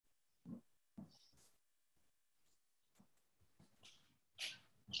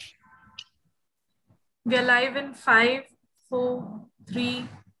We are live in 5, 4, 3,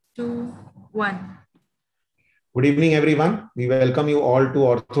 2, 1. Good evening, everyone. We welcome you all to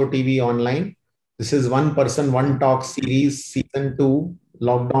Ortho TV Online. This is One Person, One Talk series, Season 2,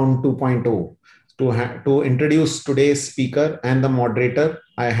 Lockdown 2.0. To introduce today's speaker and the moderator,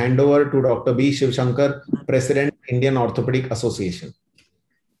 I hand over to Dr. B Shivashankar, President, Indian Orthopaedic Association.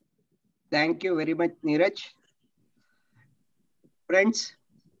 Thank you very much, Neeraj. Friends,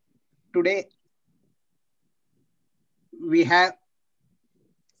 today we have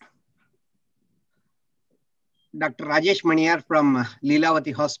Dr. Rajesh Maniar from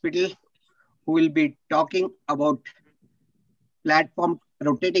Lilavati Hospital, who will be talking about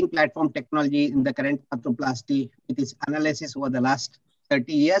rotating platform technology in the current arthroplasty with his analysis over the last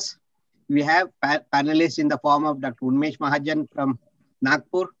 30 years. We have panelists in the form of Dr. Unmesh Mahajan from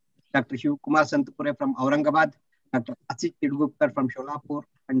Nagpur, Dr. Shivkumar Santpure from Aurangabad, Dr. Asit Chidgupkar from Solapur,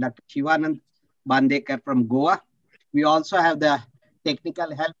 and Dr. Shivanand Bandekar from Goa. We also have the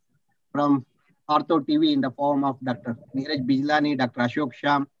technical help from OrthoTV in the form of Dr. Neeraj, Bijlani, Dr. Ashok,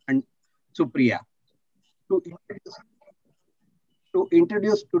 Shyam, and Supriya. To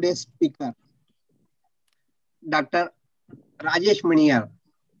introduce today's speaker, Dr. Rajesh Maniar.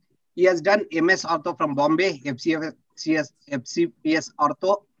 He has done MS Ortho from Bombay, FCPS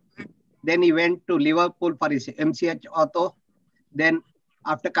Ortho. Then he went to Liverpool for his MCH Ortho. Then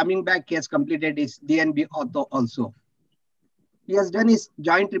after coming back, he has completed his DNB Ortho also. He has done his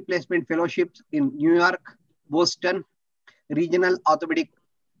joint replacement fellowships in New York, Boston, Regional Orthopaedic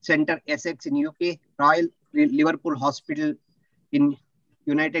Center, Essex in UK, Royal Liverpool Hospital in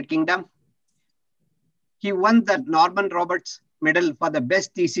United Kingdom. He won the Norman Roberts Medal for the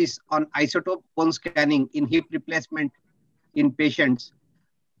best thesis on isotope bone scanning in hip replacement in patients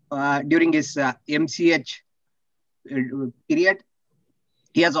during his MCH period.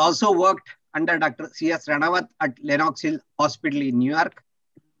 He has also worked under Dr. C.S. Ranawat at Lenox Hill Hospital in New York.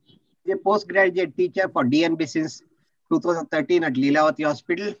 He is a postgraduate teacher for DNB since 2013 at Lilavati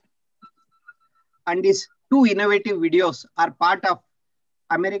Hospital. And his two innovative videos are part of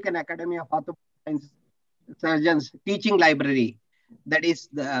American Academy of Orthopedic Surgeons teaching library. That is,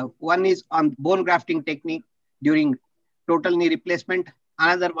 one is on bone grafting technique during total knee replacement.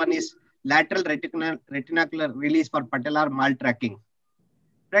 Another one is lateral retinacular release for patellar maltracking.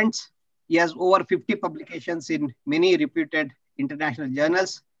 Friends, he has over 50 publications in many reputed international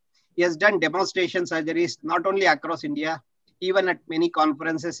journals. He has done demonstration surgeries not only across India, even at many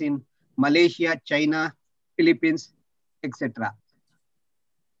conferences in Malaysia, China, Philippines, etc.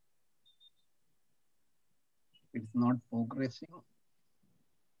 It's not progressing.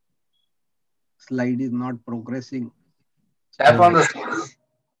 Slide is not progressing. Tap on the slide.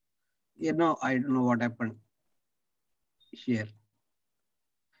 You know, I don't know what happened. Share.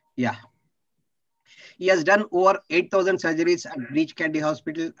 Yeah. He has done over 8,000 surgeries at Breach Candy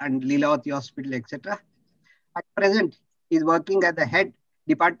Hospital and Lilavati Hospital, etc. At present, he is working at the head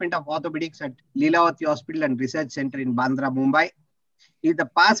Department of Orthopedics at Lilavati Hospital and Research Center in Bandra, Mumbai. He is the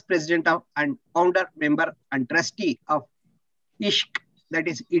past president of and founder, member, and trustee of ISHK, that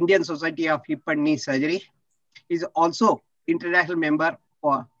is Indian Society of Hip and Knee Surgery. He is also international member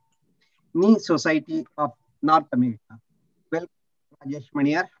for Knee Society of North America. Welcome, Rajesh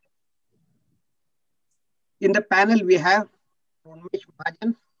Maniar. In the panel, we have Unmesh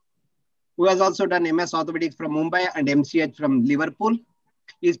Mahajan, who has also done MS Orthopaedics from Mumbai and MCH from Liverpool.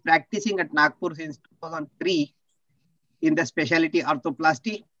 He is practicing at Nagpur since 2003 in the specialty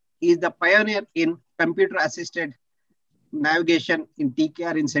Arthroplasty. He is the pioneer in computer-assisted navigation in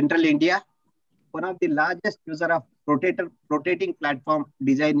TKR in central India, one of the largest user of rotating platform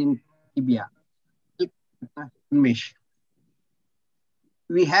design in India. Unmesh.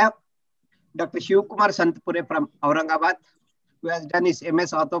 We have Dr. Shivkumar Santpure from Aurangabad, who has done his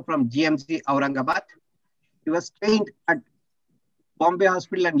MS Ortho from GMC Aurangabad. He was trained at Bombay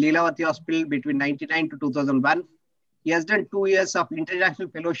Hospital and Lilavati Hospital between 1999 to 2001. He has done 2 years of international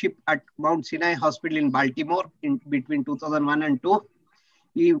fellowship at Mount Sinai Hospital in Baltimore in between 2001 and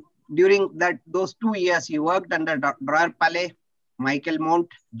 2. During those 2 years, he worked under Dr. Palais, Michael Mount,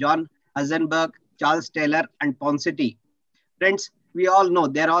 John Hasenberg, Charles Taylor, and Ponseti. Friends, we all know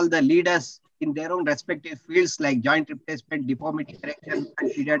they're all the leaders in their own respective fields like joint replacement, deformity correction,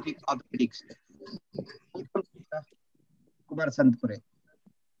 and pediatric orthopedics. Welcome, Kumar Santpure.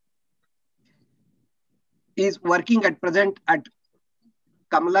 He is working at present at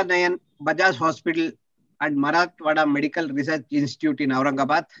Kamala Nayan Bajaj Hospital and Marathwada Medical Research Institute in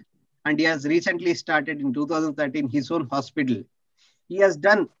Aurangabad. And he has recently started in 2013 his own hospital. He has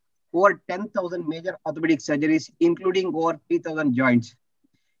done over 10,000 major orthopedic surgeries, including over 3,000 joints.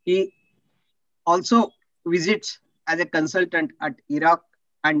 He Also visits as a consultant at Iraq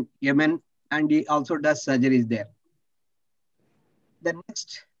and Yemen, and he also does surgeries there. The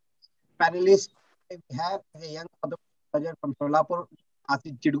next panelist we have is a young surgeon from Solapur,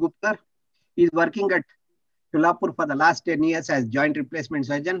 Asit Chidgupkar. He is working at Solapur for the last 10 years as joint replacement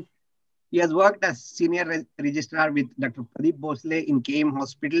surgeon. He has worked as senior registrar with Dr. Pradeep Bhosle in KM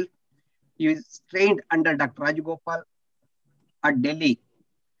Hospital. He is trained under Dr. Rajgopal at Delhi.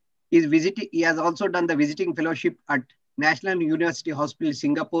 He has also done the visiting fellowship at National University Hospital,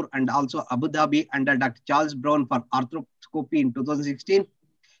 Singapore, and also Abu Dhabi under Dr. Charles Brown for arthroscopy in 2016.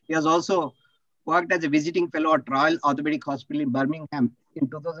 He has also worked as a visiting fellow at Royal Orthopaedic Hospital in Birmingham in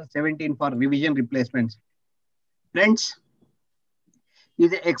 2017 for revision replacements. Friends, he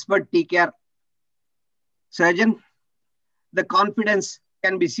is an expert TCAR surgeon. The confidence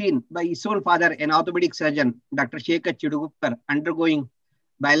can be seen by his own father, an orthopedic surgeon, Dr. Shekhar Chidgupkar, undergoing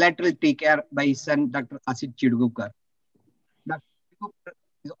bilateral TCAR by his son, Dr. Asit Chidgupkar. Dr. Chidgupkar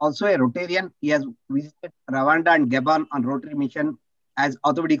is also a Rotarian. He has visited Rwanda and Gabon on Rotary mission as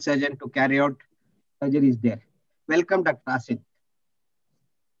orthopedic surgeon to carry out surgeries there. Welcome, Dr. Asit.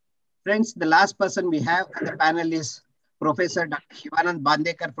 Friends, the last person we have on the panel is Professor Dr. Shivanand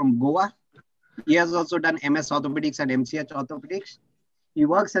Bandekar from Goa. He has also done MS Orthopedics and MCH Orthopedics. He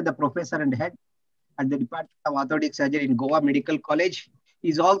works as the professor and head at the Department of Orthopedic Surgery in Goa Medical College. He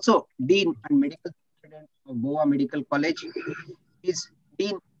is also Dean and Medical President of Goa Medical College. He is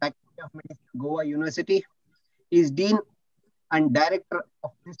Dean Faculty of Medicine, Goa University. He is Dean and Director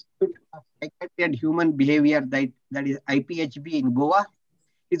of Institute of Psychiatry and Human Behavior, that is IPHB in Goa.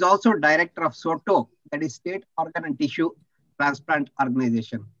 He is also Director of SOTO, that is State Organ and Tissue Transplant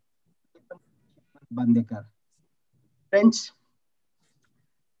Organization. Bandekar. Friends,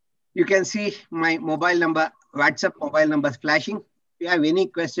 you can see my mobile number, WhatsApp mobile number flashing. If you have any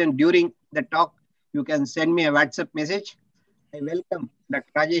question during the talk, you can send me a WhatsApp message. I welcome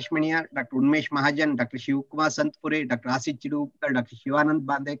Dr. Rajesh Maniar, Dr. Unmesh Mahajan, Dr. Shivkumar Santpure, Dr. Asit Chidgupkar, Dr. Shivanand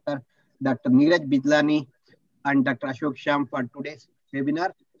Bandekar, Dr. Neeraj Bijlani, and Dr. Ashok Shyam for today's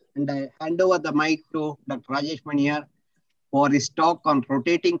webinar. And I hand over the mic to Dr. Rajesh Maniar for his talk on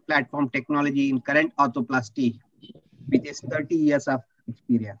rotating platform technology in current orthoplasty with his 30 years of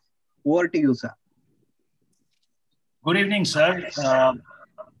experience. Over to you, sir. Good evening, sir.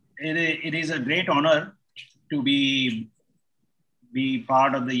 It is a great honor to be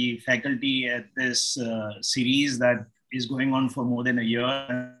part of the faculty at this series that is going on for more than a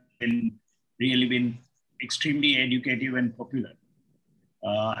year and really been extremely educative and popular.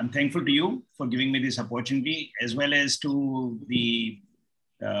 I'm thankful to you for giving me this opportunity, as well as to the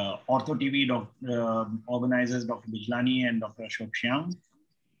OrthoTV organizers, Dr. Bijlani and Dr. Ashok Shyam.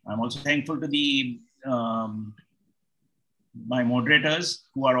 I'm also thankful to the my moderators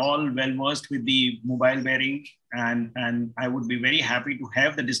who are all well versed with the mobile bearing, and I would be very happy to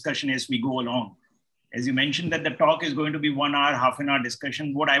have the discussion as we go along. As you mentioned that the talk is going to be 1 hour, half an hour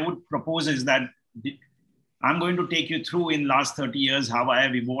discussion, what I would propose is that I'm going to take you through in last 30 years how I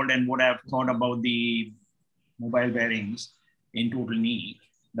have evolved and what I've thought about the mobile bearings in total knee,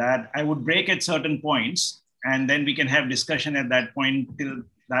 that I would break at certain points and then we can have discussion at that point till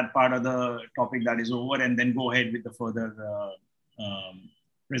that part of the topic that is over, and then go ahead with the further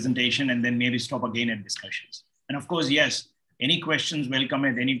presentation, and then maybe stop again at discussions. And of course, yes, any questions welcome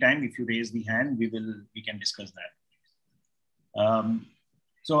at any time. If you raise the hand, we can discuss that.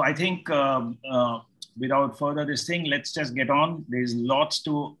 So I think without further this thing, let's just get on. There's lots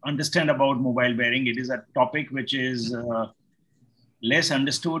to understand about mobile bearing. It is a topic which is less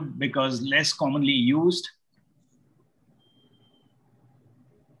understood because less commonly used.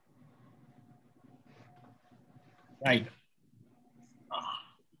 Right.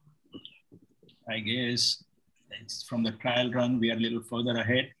 I guess it's from the trial run. We are a little further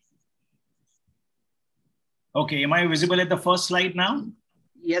ahead. Okay, am I visible at the first slide now?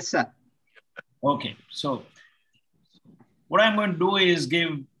 Yes, sir. Okay, so what I'm going to do is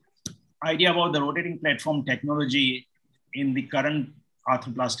give idea about the rotating platform technology in the current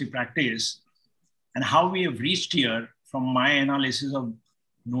arthroplasty practice and how we have reached here from my analysis of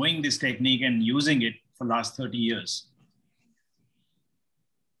knowing this technique and using it for the last 30 years.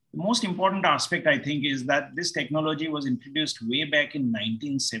 The most important aspect, I think, is that this technology was introduced way back in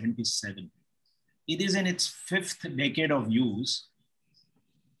 1977. It is in its 5th decade of use,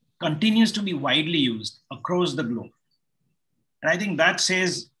 continues to be widely used across the globe. And I think that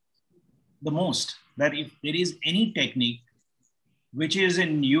says the most, that if there is any technique which is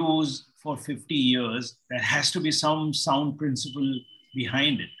in use for 50 years, there has to be some sound principle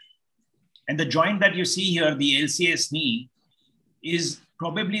behind it. And the joint that you see here, the LCS knee, is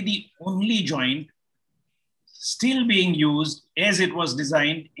probably the only joint still being used as it was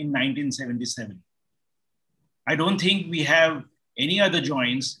designed in 1977. I don't think we have any other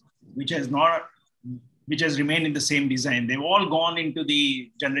joints which has remained in the same design. They've all gone into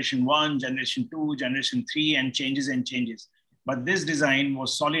the generation 1, generation 2, generation 3 and changes. But this design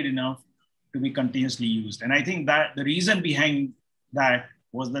was solid enough to be continuously used. And I think that the reason behind that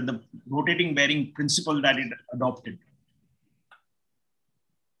was that the rotating bearing principle that it adopted.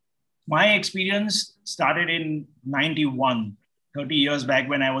 My experience started in 91, 30 years back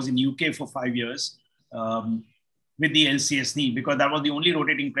when I was in UK for 5 years with the LCS knee, because that was the only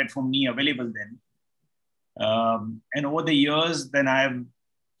rotating platform knee available then. And over the years, then I've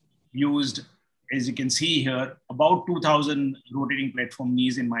used, as you can see here, about 2,000 rotating platform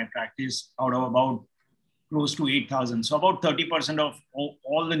knees in my practice out of about close to 8,000. So about 30% of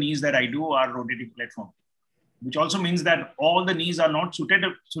all the knees that I do are rotating platform, which also means that all the knees are not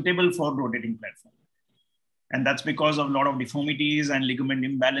suitable for rotating platform. And that's because of a lot of deformities and ligament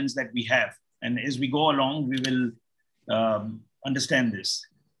imbalance that we have. And as we go along, we will understand this.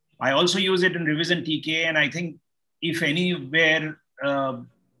 I also use it in revision TK. And I think if anywhere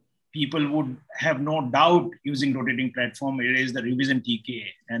people would have no doubt using rotating platform, it is the revision TK.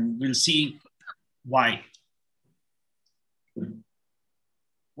 And we'll see why.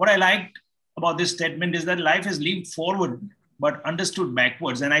 What I liked about this statement is that life has lived forward, but understood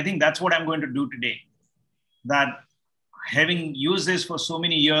backwards. And I think that's what I'm going to do today. That having used this for so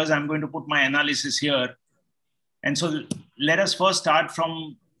many years, I'm going to put my analysis here. And so let us first start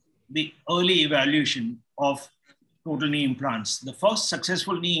from the early evaluation of total knee implants. The first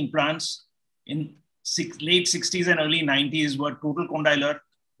successful knee implants in late 60s and early 90s were total condylar,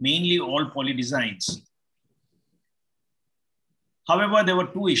 mainly all poly designs. However, there were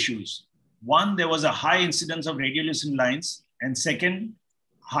two issues. One, there was a high incidence of radiolucent lines, and second,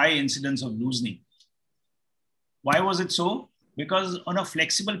 high incidence of loosening. Why was it so? Because on a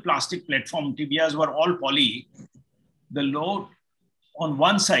flexible plastic platform, tibias were all poly. The load on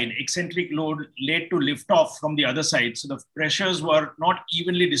one side, eccentric load, led to lift off from the other side. So the pressures were not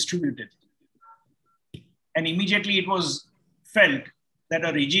evenly distributed. And immediately it was felt that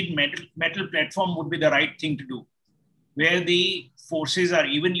a rigid metal platform would be the right thing to do, where the forces are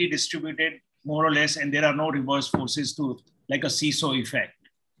evenly distributed more or less, and there are no reverse forces to like a seesaw effect.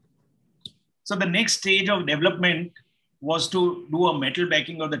 So the next stage of development was to do a metal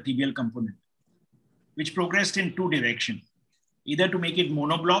backing of the tibial component, which progressed in two directions, either to make it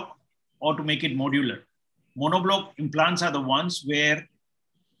monoblock or to make it modular. Monoblock implants are the ones where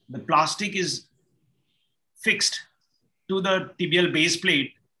the plastic is fixed to the tibial base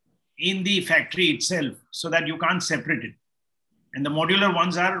plate in the factory itself so that you can't separate it. And the modular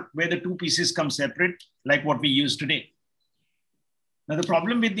ones are where the two pieces come separate, like what we use today. Now, the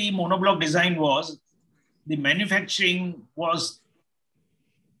problem with the monoblock design was the manufacturing was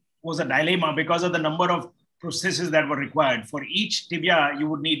a dilemma because of the number of processes that were required. For each tibia, you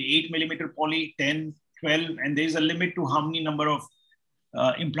would need 8 millimeter poly, 10, 12, and there's a limit to how many number of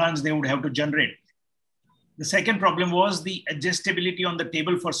implants they would have to generate. The second problem was the adjustability on the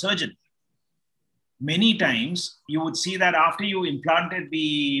table for surgeon. Many times you would see that after you implanted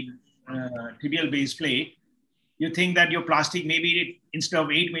the tibial base plate, you think that your plastic, maybe instead of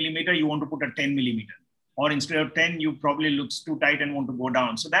 8 millimeter, you want to put a 10 millimeter. Or instead of 10, you probably looks too tight and want to go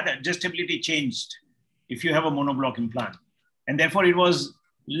down. So that adjustability changed if you have a monoblock implant. And therefore it was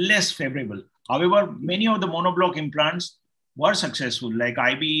less favorable. However, many of the monoblock implants were successful, like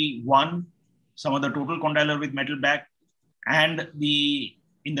IB1, some of the total condylar with metal back, and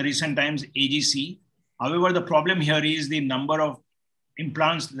in the recent times, AGC. However, the problem here is the number of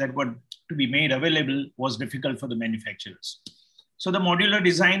implants that were to be made available was difficult for the manufacturers. So the modular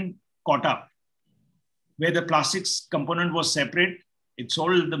design caught up, where the plastics component was separate. It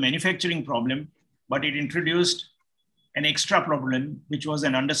solved the manufacturing problem, but it introduced an extra problem, which was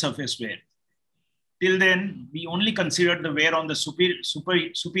an undersurface wear. Till then, we only considered the wear on the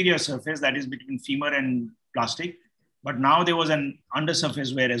superior surface, that is between femur and plastic, but now there was an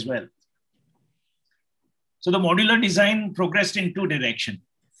undersurface wear as well. So the modular design progressed in two directions: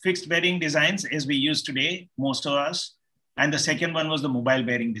 fixed bearing designs, as we use today, most of us, and the second one was the mobile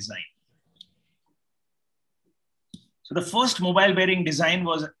bearing design. So the first mobile bearing design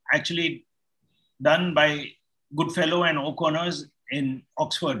was actually done by Goodfellow and O'Connor's in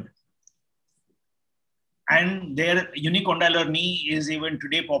Oxford. And their unicondylar knee is even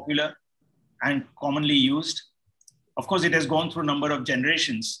today popular and commonly used. Of course, it has gone through a number of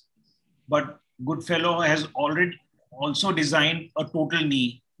generations, but Goodfellow has already also designed a total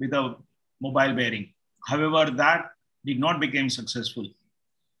knee with a mobile bearing. However, that did not become successful.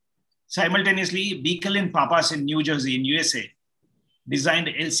 Simultaneously, Beacle and Papas in New Jersey, in USA, designed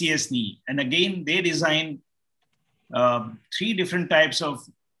LCS knee. And again, they designed 3 different types of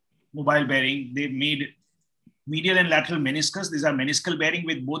mobile bearing. They made medial and lateral meniscus. These are meniscal bearing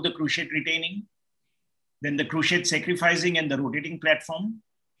with both the cruciate retaining, then the cruciate sacrificing and the rotating platform,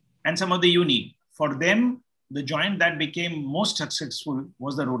 and some of the uni. For them, the joint that became most successful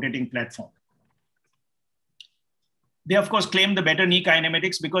was the rotating platform. They, of course, claimed the better knee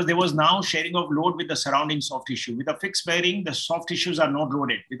kinematics because there was now sharing of load with the surrounding soft tissue. With a fixed bearing, the soft tissues are not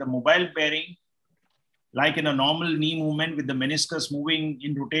loaded. With a mobile bearing, like in a normal knee movement with the meniscus moving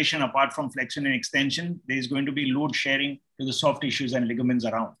in rotation apart from flexion and extension, there is going to be load sharing to the soft tissues and ligaments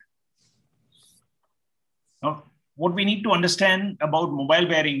around. Now, what we need to understand about mobile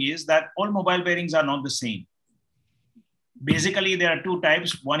bearing is that all mobile bearings are not the same. Basically, there are 2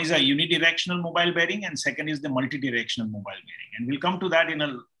 types. One is a unidirectional mobile bearing and second is the multidirectional mobile bearing. And we'll come to that in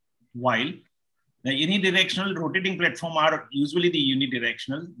a while. The unidirectional rotating platform are usually the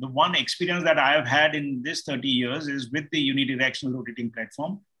unidirectional. The one experience that I have had in this 30 years is with the unidirectional rotating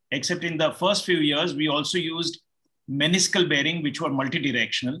platform, except in the first few years, we also used meniscal bearing, which were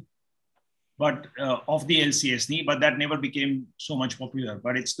multidirectional, but of the LCS knee, but that never became so much popular.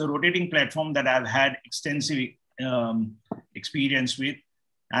 But it's the rotating platform that I've had extensive experience with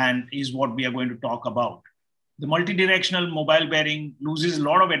and is what we are going to talk about. The multidirectional mobile bearing loses a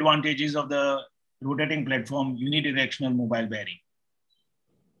lot of advantages of the rotating platform unidirectional mobile bearing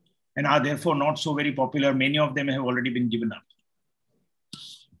and are therefore not so very popular. Many of them have already been given up.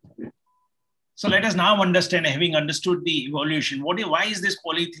 So let us now understand, having understood the evolution, why is this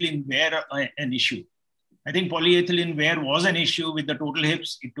polyethylene wear an issue? I think polyethylene wear was an issue with the total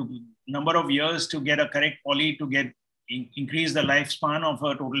hips. It took a number of years to get a correct poly to increase the lifespan of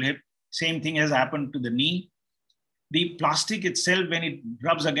a total hip. Same thing has happened to the knee. The plastic itself, when it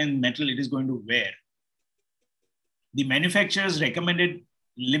rubs against metal, it is going to wear. The manufacturer's recommended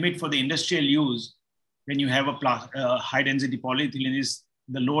limit for the industrial use when you have a high density polyethylene is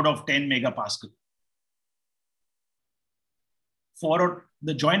the load of 10 megapascal. For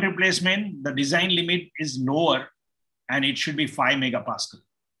the joint replacement, the design limit is lower and it should be 5 megapascal.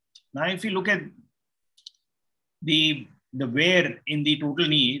 Now, if you look at the wear in the total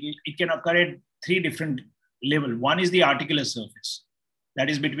knee, it can occur at 3 different levels. One is the articular surface, that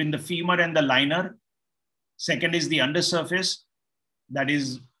is between the femur and the liner. Second is the undersurface, that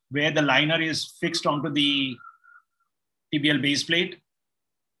is where the liner is fixed onto the tibial base plate.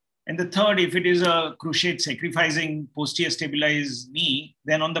 And the third, if it is a cruciate sacrificing posterior stabilized knee,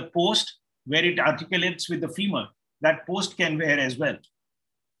 then on the post where it articulates with the femur, that post can wear as well.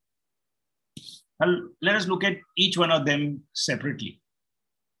 Now, let us look at each one of them separately.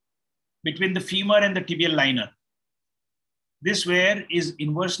 Between the femur and the tibial liner, this wear is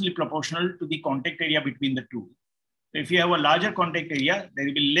inversely proportional to the contact area between the two. So if you have a larger contact area, there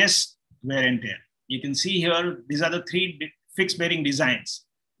will be less wear and tear. You can see here, these are the 3 fixed bearing designs,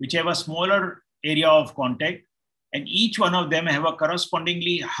 which have a smaller area of contact, and each one of them have a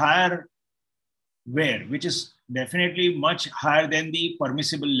correspondingly higher wear, which is definitely much higher than the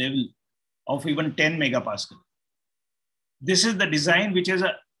permissible level of even 10 megapascal. This is the design which has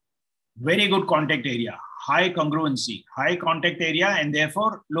a very good contact area, high congruency, high contact area, and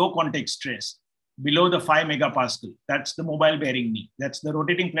therefore low contact stress below the 5 megapascal. That's the mobile bearing knee. That's the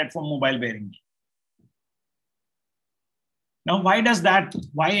rotating platform mobile bearing knee. Now, why does that?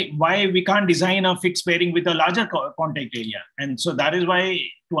 Why we can't design a fixed bearing with a larger contact area? And so that is why,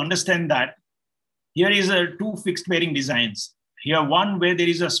 to understand that, here is 2 fixed bearing designs. Here one where there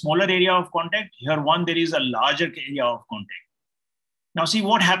is a smaller area of contact. Here one there is a larger area of contact. Now see,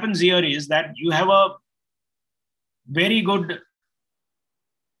 what happens here is that you have a very good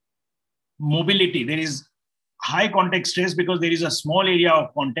mobility. There is high contact stress because there is a small area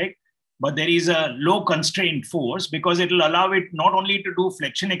of contact, but there is a low constraint force because it will allow it not only to do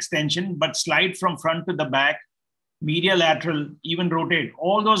flexion extension, but slide from front to the back, medial lateral, even rotate.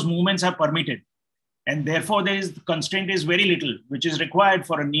 All those movements are permitted. And therefore, the constraint is very little, which is required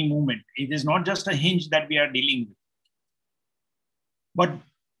for a knee movement. It is not just a hinge that we are dealing with. But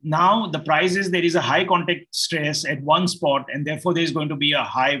now the price is there is a high contact stress at one spot, and therefore there is going to be a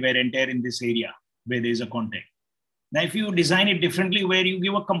high wear and tear in this area where there is a contact. Now, if you design it differently, where you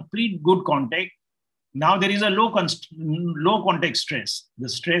give a complete good contact, now there is a low contact stress. The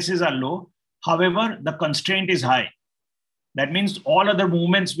stresses are low. However, the constraint is high. That means all other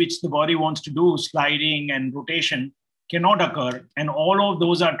movements which the body wants to do, sliding and rotation, cannot occur. And all of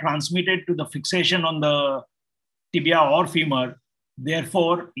those are transmitted to the fixation on the tibia or femur,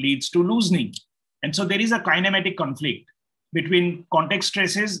 therefore leads to loosening. And so there is a kinematic conflict. between contact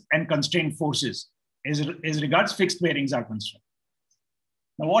stresses and constraint forces as regards fixed bearings are concerned.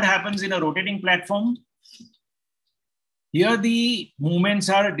 Now, what happens in a rotating platform? Here, the movements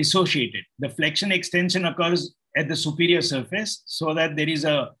are dissociated. The flexion extension occurs at the superior surface so that there is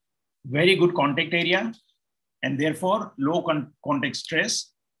a very good contact area and therefore low contact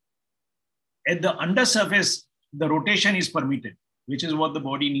stress. At the undersurface, the rotation is permitted, which is what the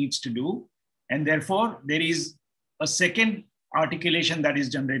body needs to do. And therefore, there is a second articulation that is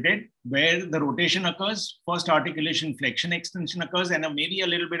generated where the rotation occurs. First articulation, flexion extension occurs, and maybe a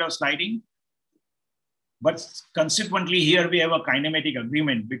little bit of sliding. But consequently, here we have a kinematic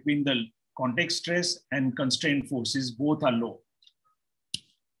agreement between the contact stress and constraint forces. Both are low.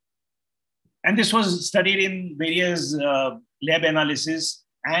 And this was studied in various lab analysis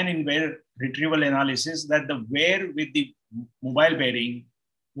and in wear retrieval analysis, that the wear with the mobile bearing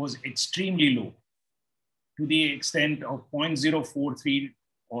was extremely low, to the extent of 0.043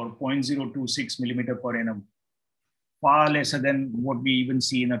 or 0.026 millimeter per annum, far lesser than what we even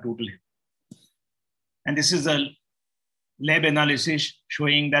see in a total hip. And this is a lab analysis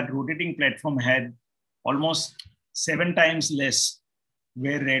showing that rotating platform had almost 7 times less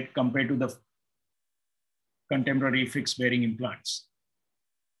wear rate compared to the contemporary fixed bearing implants.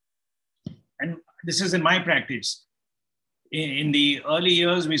 And this is in my practice. In the early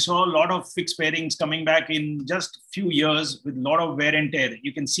years, we saw a lot of fixed bearings coming back in just a few years with a lot of wear and tear.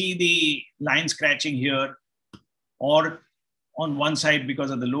 You can see the line scratching here or on one side because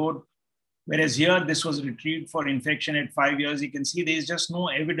of the load. Whereas here, this was retrieved for infection at 5 years. You can see there is just no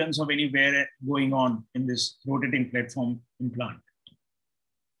evidence of any wear going on in this rotating platform implant.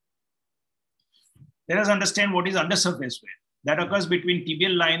 Let us understand what is undersurface wear. That occurs between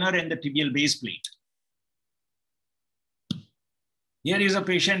tibial liner and the tibial base plate. Here is a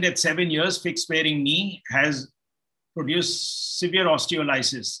patient at 7 years, fixed bearing knee, has produced severe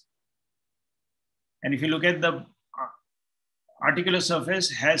osteolysis. And if you look at the articular surface,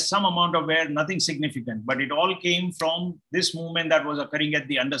 has some amount of wear, nothing significant, but it all came from this movement that was occurring at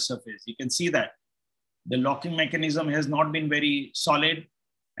the undersurface. You can see that the locking mechanism has not been very solid,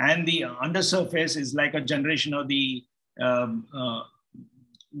 and the undersurface is like a generation of the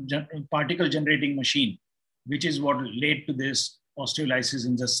particle generating machine, which is what led to this osteolysis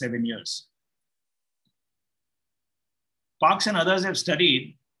in just 7 years. Parks and others have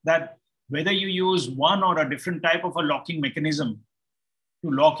studied that whether you use one or a different type of a locking mechanism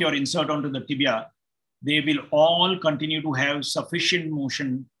to lock your insert onto the tibia, they will all continue to have sufficient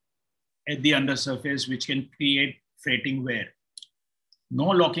motion at the undersurface, which can create fretting wear. No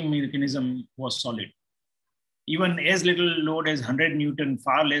locking mechanism was solid. Even as little load as 100 Newton,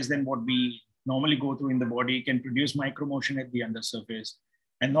 far less than what we normally go through in the body, can produce micromotion at the undersurface.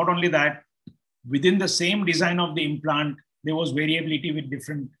 And not only that, within the same design of the implant, there was variability with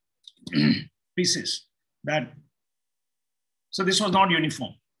different pieces. So this was not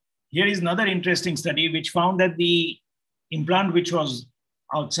uniform. Here is another interesting study which found that the implant which was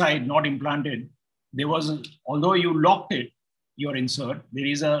outside, not implanted, there was, although you locked it, your insert, there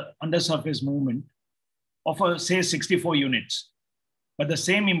is a undersurface movement of say 64 units. But the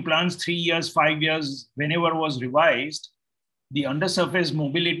same implants, 3 years, 5 years, whenever was revised, the undersurface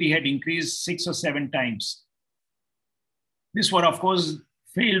mobility had increased 6 or 7 times. This were, of course,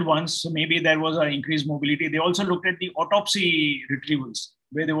 failed ones, so maybe there was an increased mobility. They also looked at the autopsy retrievals,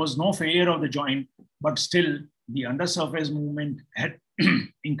 where there was no failure of the joint, but still the undersurface movement had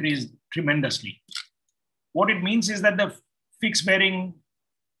increased tremendously. What it means is that the fixed bearing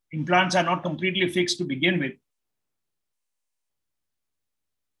implants are not completely fixed to begin with.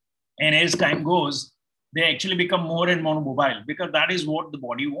 And as time goes, they actually become more and more mobile, because that is what the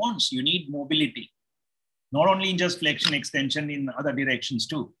body wants. You need mobility, not only in just flexion extension, in other directions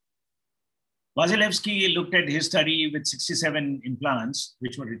too. Vasilevsky looked at his study with 67 implants,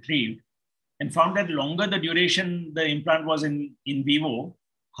 which were retrieved, and found that longer the duration the implant was in vivo,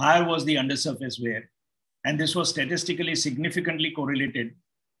 higher was the undersurface wear. And this was statistically significantly correlated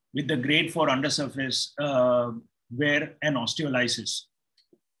with the grade for undersurface wear and osteolysis.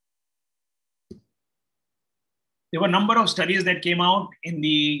 There were a number of studies that came out in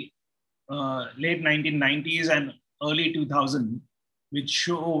the late 1990s and early 2000, which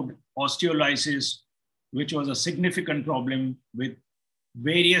showed osteolysis, which was a significant problem with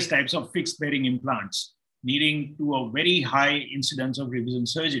various types of fixed bearing implants, leading to a very high incidence of revision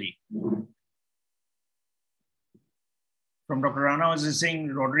surgery. From Dr. Rana was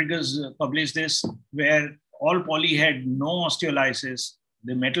saying, Rodriguez published this, where all poly had no osteolysis.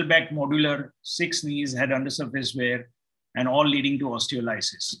 The metal back modular 6 knees had undersurface wear, and all leading to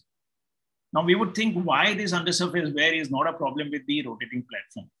osteolysis. Now we would think why this undersurface wear is not a problem with the rotating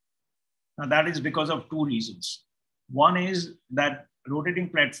platform. Now that is because of two reasons. One is that rotating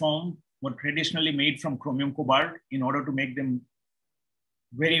platform were traditionally made from chromium cobalt in order to make them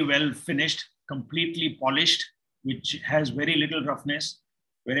very well finished, completely polished, which has very little roughness,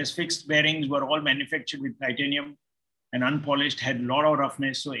 whereas fixed bearings were all manufactured with titanium and unpolished, had a lot of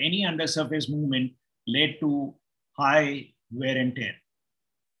roughness. So any undersurface movement led to high wear and tear.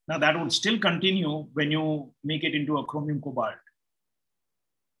 Now that would still continue when you make it into a chromium cobalt.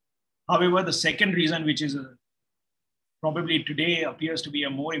 However, the second reason, which is probably today appears to be a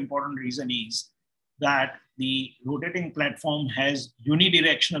more important reason, is that the rotating platform has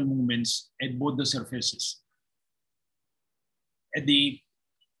unidirectional movements at both the surfaces.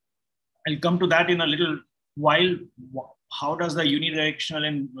 I'll come to that in a little while. How does the unidirectional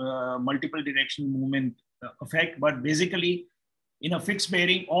and multiple directional movement affect? But basically, in a fixed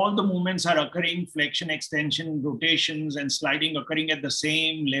bearing, all the movements are occurring, flexion, extension, rotations, and sliding occurring at the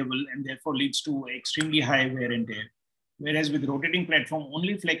same level, and therefore leads to extremely high wear and tear. Whereas with rotating platform,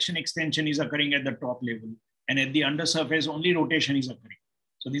 only flexion extension is occurring at the top level, and at the undersurface, only rotation is occurring.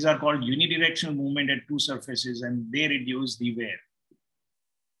 So these are called unidirectional movement at two surfaces, and they reduce the wear.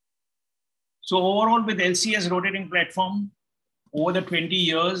 So overall, with LCS rotating platform, over the 20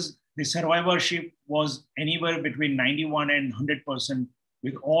 years, the survivorship was anywhere between 91 and 100%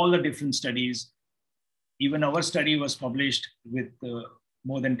 with all the different studies. Even our study was published with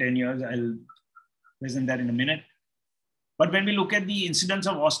more than 10 years. I'll present that in a minute. But when we look at the incidence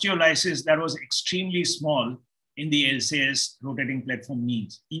of osteolysis, that was extremely small in the LCS rotating platform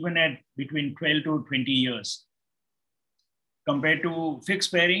knees, even at between 12 to 20 years. Compared to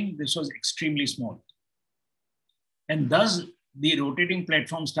fixed bearing, this was extremely small. And thus, the rotating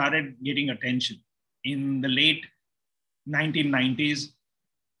platform started getting attention in the late 1990s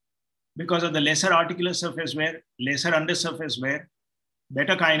because of the lesser articular surface wear, lesser undersurface wear,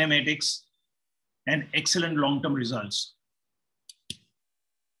 better kinematics, and excellent long-term results.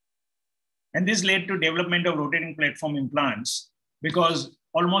 And this led to development of rotating platform implants because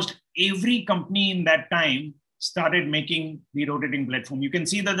almost every company in that time started making the rotating platform. You can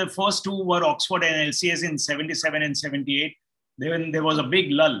see that the first two were Oxford and LCS in 77 and 78. Then there was a big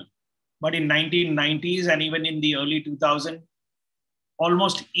lull. But in 1990s and even in the early 2000s,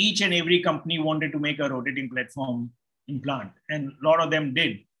 almost each and every company wanted to make a rotating platform implant, and a lot of them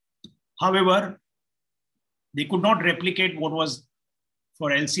did. However, they could not replicate what was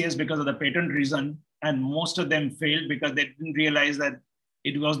for LCS because of the patent reason, and most of them failed because they didn't realize that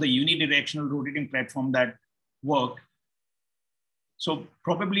it was the unidirectional rotating platform that worked. So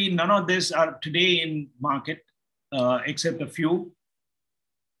probably none of this are today in market, except a few.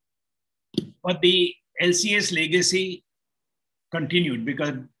 But the LCS legacy continued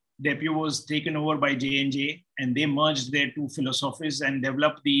because DePuy was taken over by J&J, and they merged their two philosophies and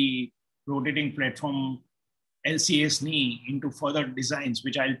developed the rotating platform LCS knee into further designs,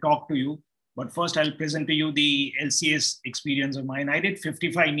 which I'll talk to you. But first, I'll present to you the LCS experience of mine. I did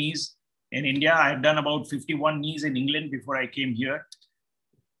 55 knees in India. I had done about 51 knees in England before I came here.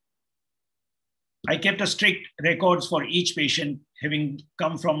 I kept a strict records for each patient, having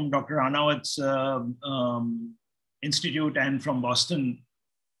come from Dr. Ranawat's institute and from Boston.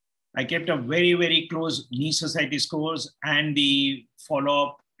 I kept a very, very close knee society scores and the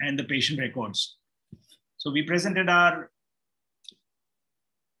follow-up and the patient records. So we presented our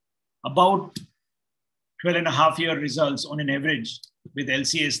about 12.5-year results on an average with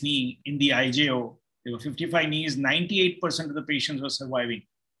LCS knee in the IJO. There were 55 knees, 98% of the patients were surviving.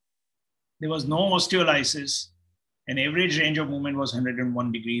 There was no osteolysis, and average range of movement was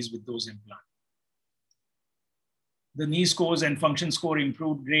 101 degrees with those implants. The knee scores and function score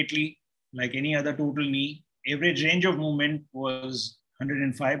improved greatly, like any other total knee. Average range of movement was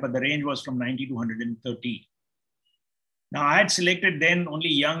 105, but the range was from 90 to 130. Now, I had selected then only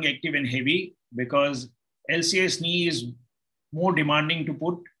young, active, and heavy because LCS knee is more demanding to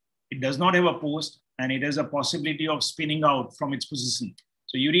put. It does not have a post, and it has a possibility of spinning out from its position.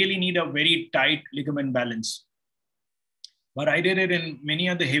 So you really need a very tight ligament balance. But I did it in many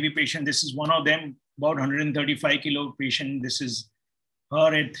of the heavy patients. This is one of them, about 135 kilo patient. This is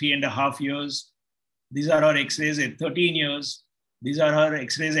her at 3.5 years. These are her x-rays at 13 years. These are her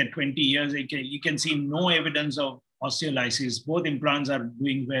x-rays at 20 years. You can see no evidence of osteolysis. Both implants are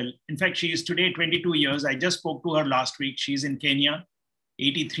doing well. In fact, she is today 22 years. I just spoke to her last week. She's in Kenya,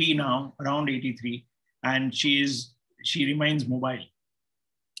 83 now, around 83. And she remains mobile.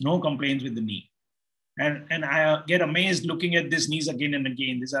 No complaints with the knee. And I get amazed looking at these knees again and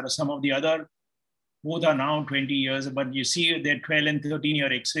again. These are some of the other Both are now 20 years, but you see their 12 and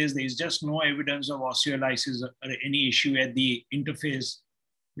 13-year X-rays, there is just no evidence of osteolysis or any issue at the interface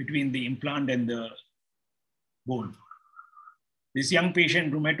between the implant and the bone. This young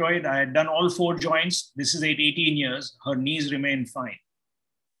patient, rheumatoid, I had done all 4 joints. This is at 18 years. Her knees remain fine.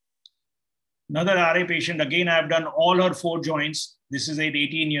 Another RA patient, again, I have done all her 4 joints. This is at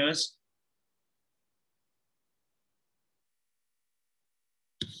 18 years.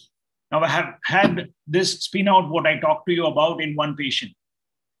 Now I have had this spin out what I talked to you about in one patient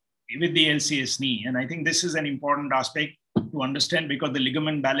with the LCS knee. And I think this is an important aspect to understand because the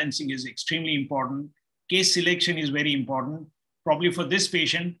ligament balancing is extremely important. Case selection is very important. Probably for this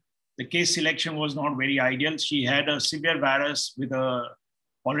patient, the case selection was not very ideal. She had a severe varus with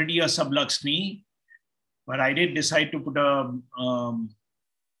already a sublux knee, but I did decide to put a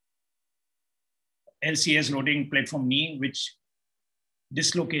LCS rotating platform knee, which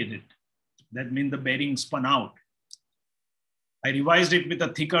dislocated. That means the bearing spun out. I revised it with a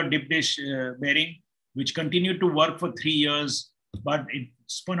thicker dip dish bearing, which continued to work for 3 years, but it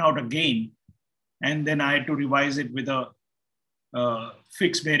spun out again. And then I had to revise it with a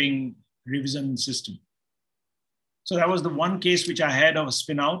fixed bearing revision system. So that was the one case which I had of a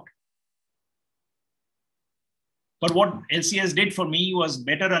spin out. But what LCS did for me was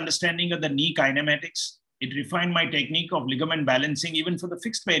better understanding of the knee kinematics. It refined my technique of ligament balancing even for the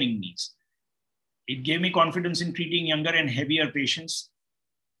fixed bearing knees. It gave me confidence in treating younger and heavier patients.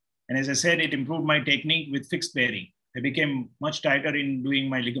 And as I said, it improved my technique with fixed bearing. I became much tighter in doing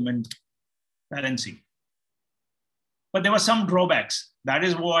my ligament balancing. But there were some drawbacks. That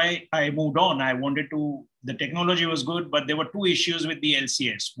is why I moved on. The technology was good, but there were 2 issues with the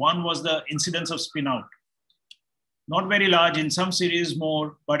LCS. One was the incidence of spin out. Not very large, in some series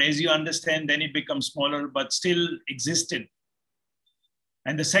more, but as you understand, then it becomes smaller, but still existed.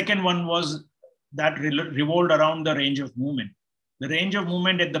 And the second one was that revolved around the range of movement. The range of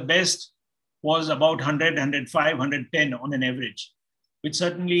movement at the best was about 100, 105, 110 on an average, which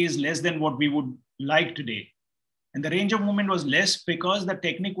certainly is less than what we would like today. And the range of movement was less because the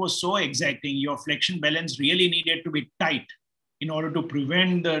technique was so exacting. Your flexion balance really needed to be tight in order to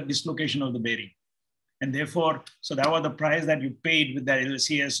prevent the dislocation of the bearing. And therefore, so that was the price that you paid with the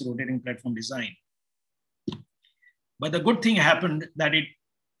LCS rotating platform design. But the good thing happened that it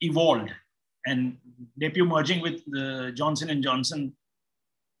evolved, and DePuy merging with Johnson & Johnson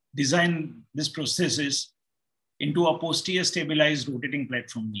designed this prosthesis into a posterior stabilized rotating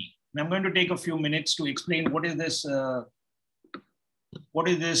platform knee. And I'm going to take a few minutes to explain what is this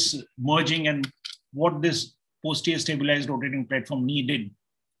merging and what this posterior stabilized rotating platform knee did.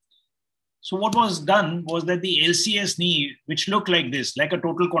 So what was done was that the LCS knee, which looked like this, like a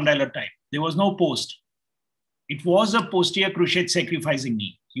total condylar type, there was no post. It was a posterior cruciate sacrificing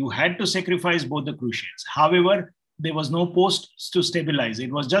knee. You had to sacrifice both the cruciates. However, there was no post to stabilize.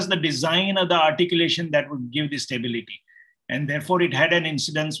 It was just the design of the articulation that would give the stability. And therefore, it had an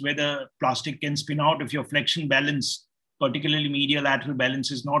incidence where the plastic can spin out if your flexion balance, particularly medial lateral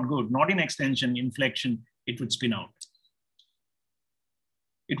balance, is not good. Not in extension, in flexion, it would spin out.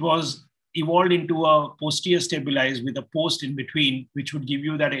 It was evolved into a posterior stabilized with a post in between, which would give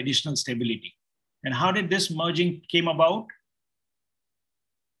you that additional stability. And how did this merging came about?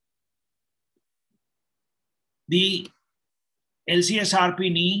 The LCS-RP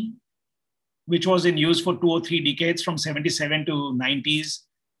knee, which was in use for 2 or 3 decades from 77 to 90s,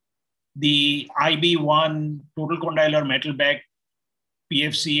 the IB1, total condylar metal back,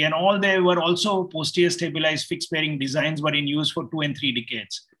 PFC, and all they were also posterior stabilized fixed bearing designs were in use for 2 and 3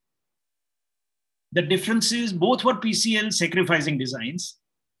 decades. The differences, both were PCL sacrificing designs,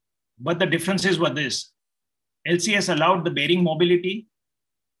 but the differences were this. LCS allowed the bearing mobility,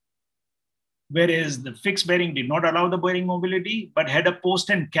 whereas the fixed bearing did not allow the bearing mobility, but had a post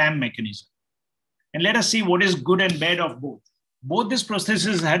and cam mechanism. And let us see what is good and bad of both. Both these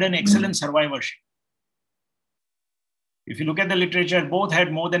prostheses had an excellent survivorship. If you look at the literature, both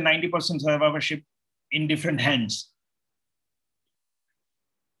had more than 90% survivorship in different hands.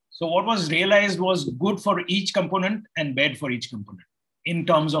 So what was realized was good for each component and bad for each component in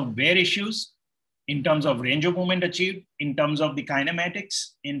terms of wear issues, in terms of range of movement achieved, in terms of the kinematics,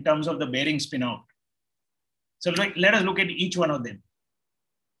 in terms of the bearing spin out. So let us look at each one of them.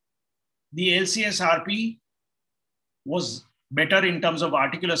 The LCS-RP was better in terms of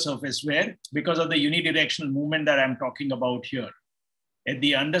articular surface wear because of the unidirectional movement that I'm talking about here. At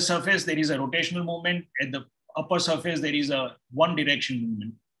the undersurface, there is a rotational movement. At the upper surface, there is a one direction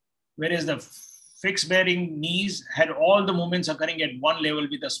movement. Whereas the fixed bearing knees had all the movements occurring at one level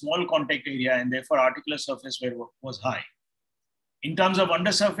with a small contact area, and therefore articular surface wear was high. In terms of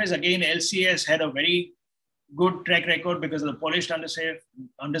undersurface, again, LCS had a very good track record because of the polished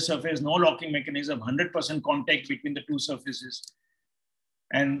undersurface, no locking mechanism, 100% contact between the two surfaces.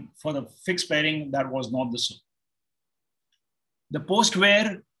 And for the fixed bearing, that was not the so. The post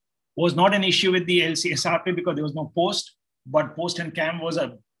wear was not an issue with the LCSRP because there was no post, but post and cam was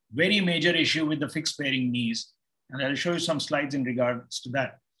a very major issue with the fixed bearing knees. And I'll show you some slides in regards to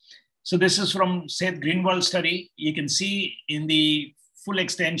that. So this is from Seth Greenwald study. You can see in the full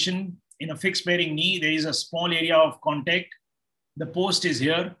extension in a fixed bearing knee, there is a small area of contact. The post is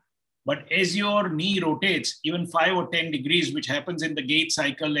here, but as your knee rotates, even 5 or 10 degrees, which happens in the gait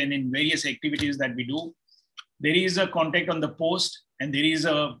cycle and in various activities that we do, there is a contact on the post and there is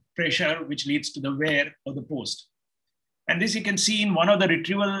a pressure which leads to the wear of the post. And this you can see in one of the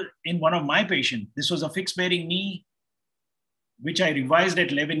retrieval in one of my patients. This was a fixed bearing knee, which I revised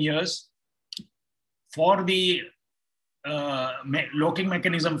at 11 years for the locking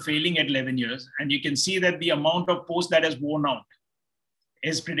mechanism failing at 11 years. And you can see that the amount of post that has worn out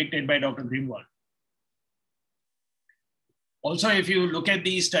is predicted by Dr. Greenwald. Also, if you look at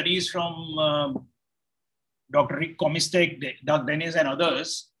these studies from Dr. Rick Comistek, Doug Dennis and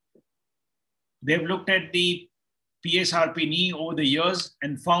others, they've looked at the PSRP knee over the years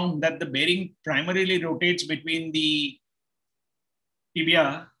and found that the bearing primarily rotates between the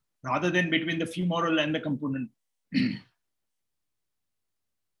tibia rather than between the femoral and the component.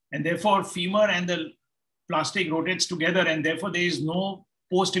 And therefore, femur and the plastic rotates together, and therefore there is no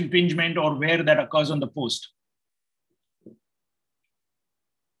post impingement or wear that occurs on the post.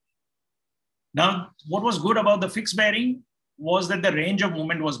 Now, what was good about the fixed bearing was that the range of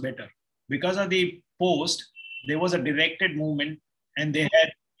movement was better. Because of the post, there was a directed movement, and there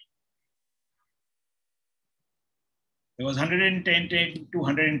was 110 to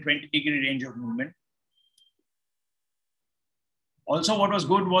 120 degree range of movement. Also, what was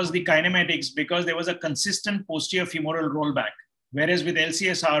good was the kinematics because there was a consistent posterior femoral rollback. Whereas with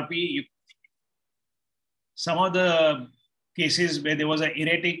LCSRP, some of the cases where there was an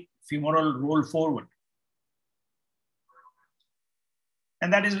erratic femoral roll forward.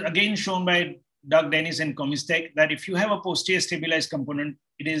 And that is again shown by Doug Dennis and Comistek that if you have a posterior stabilized component,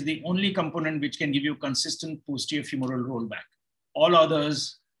 it is the only component which can give you consistent posterior femoral rollback. All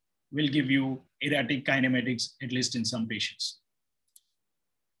others will give you erratic kinematics, at least in some patients.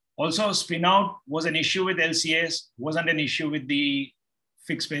 Also, spin out was an issue with LCS, wasn't an issue with the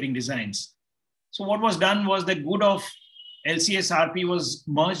fixed bearing designs. So what was done was the good of LCS-RP was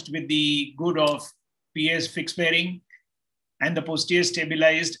merged with the good of PS fixed bearing and the posterior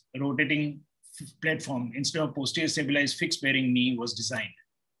stabilized rotating platform instead of posterior stabilized fixed bearing knee was designed.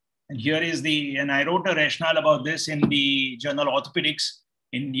 And here is and I wrote a rationale about this in the journal Orthopaedics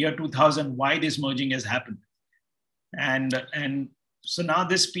in year 2000, why this merging has happened. And so now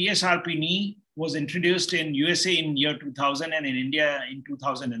this PSRP knee was introduced in USA in year 2000 and in India in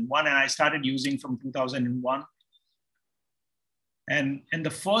 2001. And I started using from 2001. And in the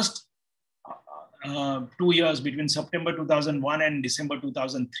first 2 years between September 2001 and December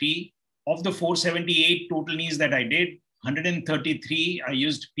 2003, of the 478 total knees that I did, 133, I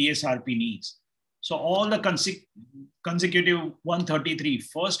used PSRP knees. So all the consecutive 133,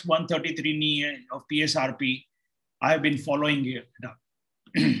 first 133 knee of PSRP, I've been following it up.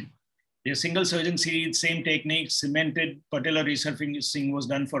 The single surgeon series, same technique, cemented patellar resurfacing was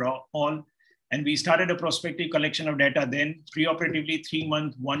done for all. And we started a prospective collection of data then, preoperatively 3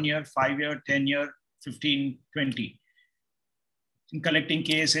 month, 1 year, 5 year, 10 year, 15, 20. In collecting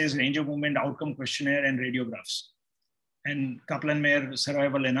cases, range of movement, outcome questionnaire, and radiographs. And Kaplan-Meier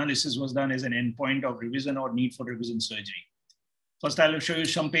survival analysis was done as an endpoint of revision or need for revision surgery. First, I'll show you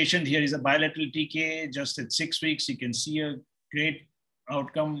some patient. Here is a bilateral TK just at 6 weeks. You can see a great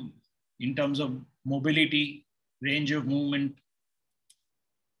outcome in terms of mobility, range of movement.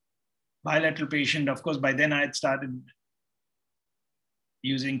 Bilateral patient, of course, by then I had started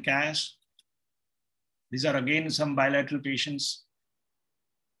using CAS. These are again some bilateral patients.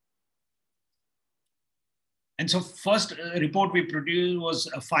 And so first report we produced was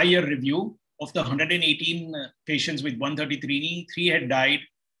a 5-year review of the 118 patients with 133 knee. 3 had died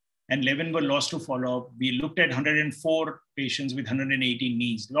and 11 were lost to follow-up. We looked at 104 patients with 118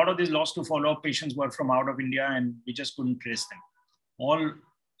 knees. A lot of these lost to follow-up patients were from out of India and we just couldn't trace them. All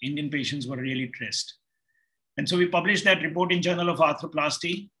Indian patients were really traced. And so we published that report in Journal of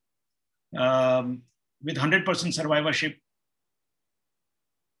Arthroplasty with 100% survivorship,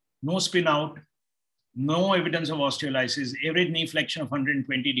 no spin out, no evidence of osteolysis, average knee flexion of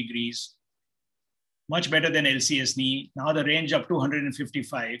 120 degrees, much better than LCS knee. Now the range up to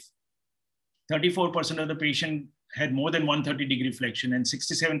 155. 34% of the patient had more than 130-degree flexion, and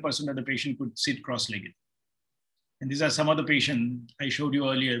 67% of the patient could sit cross-legged. And these are some of the patients I showed you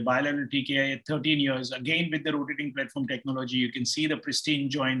earlier. Bilateral TKI at 13 years, again with the rotating platform technology, you can see the pristine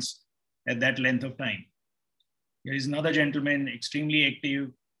joints at that length of time. Here is another gentleman, extremely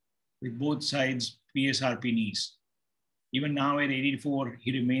active with both sides PSRP knees. Even now at 84,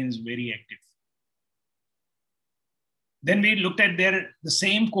 he remains very active. Then we looked at the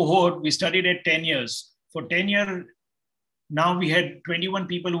same cohort we studied at 10 years. For 10 years, now we had 21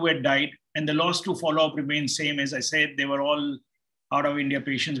 people who had died, and the last two follow-up remained same. As I said, they were all out of India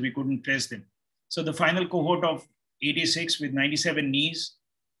patients. We couldn't trace them. So the final cohort of 86 with 97 knees,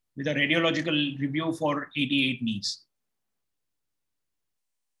 with a radiological review for 88 knees.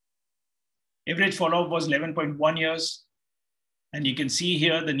 Average follow-up was 11.1 years. And you can see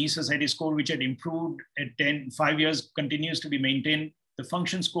here the knee society score, which had improved at 5 years, continues to be maintained. The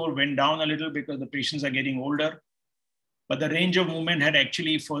function score went down a little because the patients are getting older, but the range of movement had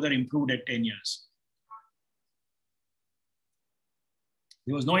actually further improved at 10 years.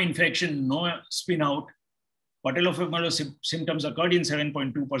 There was no infection, no spin out. Patellofemoral symptoms occurred in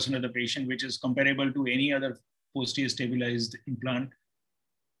 7.2% of the patient, which is comparable to any other posterior stabilized implant.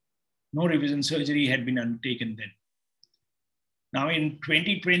 No revision surgery had been undertaken then. Now in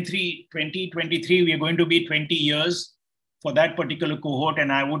 2023, we are going to be 20 years for that particular cohort, and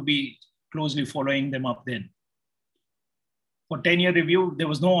I would be closely following them up then. For 10-year review, there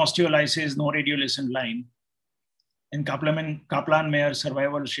was no osteolysis, no radiolucent line, and Kaplan-Meier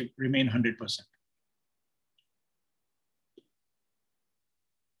survivorship remained 100%.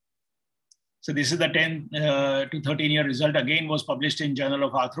 So this is the 10 to 13-year result. Again, was published in Journal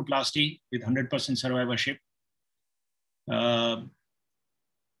of Arthroplasty with 100% survivorship.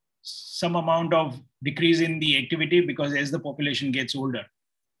 Some amount of decrease in the activity because as the population gets older.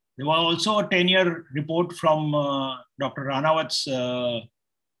 There was also a 10-year report from Dr. Ranawat's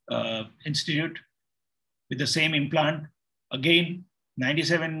institute with the same implant. Again,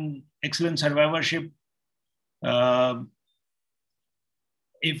 97 excellent survivorship.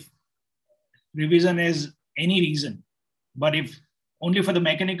 If revision is any reason, but if only for the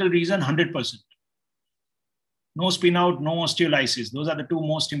mechanical reason, 100%. No spin out, no osteolysis. Those are the two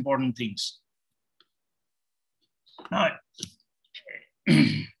most important things. Now,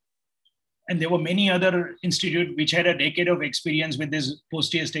 and there were many other institutes which had a decade of experience with this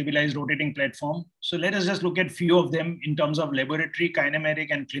posterior stabilized rotating platform. So let us just look at few of them in terms of laboratory, kinematic,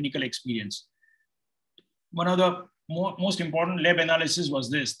 and clinical experience. One of the most important lab analysis was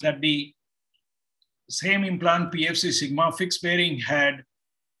this, that the same implant PFC Sigma fixed bearing had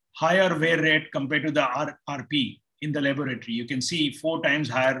higher wear rate compared to the RP in the laboratory. You can see 4 times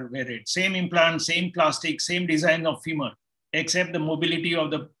higher wear rate. Same implant, same plastic, same design of femur, except the mobility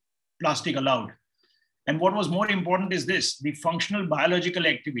of the plastic allowed. And what was more important is this, the functional biological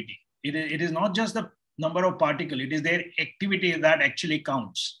activity. It is not just the number of particles, it is their activity that actually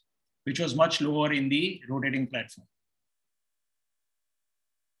counts, which was much lower in the rotating platform.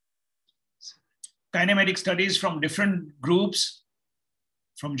 Kinematic studies from different groups,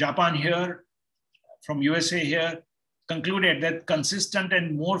 from Japan here, from USA here, concluded that consistent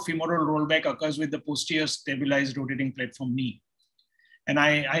and more femoral rollback occurs with the posterior stabilized rotating platform knee. And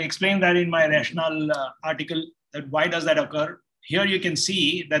I explained that in my rationale article, that why does that occur? Here you can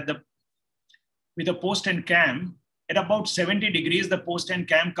see that with the post and cam, at about 70 degrees, the post and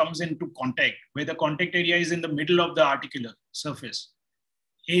cam comes into contact, where the contact area is in the middle of the articular surface.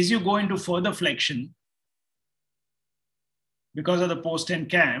 As you go into further flexion, because of the post and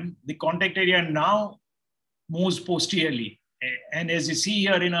cam, the contact area now moves posteriorly. And as you see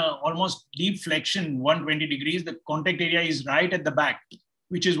here in a almost deep flexion, 120 degrees, the contact area is right at the back,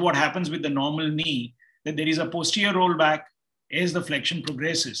 which is what happens with the normal knee, that there is a posterior rollback as the flexion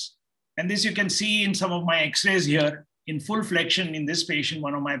progresses. And this you can see in some of my x-rays here. In full flexion in this patient,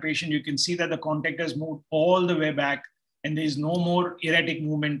 one of my patients, you can see that the contact has moved all the way back and there is no more erratic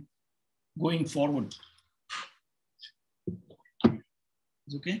movement going forward.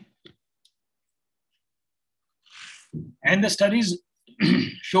 Okay. And the studies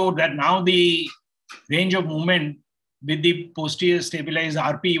showed that now the range of movement with the posterior stabilized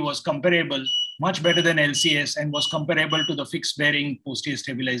RP was comparable, much better than LCS, and was comparable to the fixed bearing posterior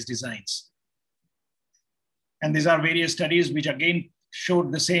stabilized designs. And these are various studies which again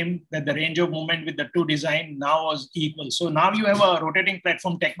showed the same, that the range of movement with the two design now was equal. So now you have a rotating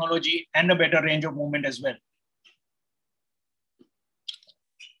platform technology and a better range of movement as well.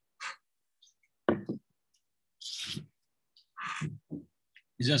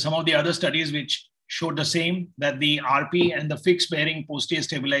 These are some of the other studies which showed the same, that the RP and the fixed bearing posterior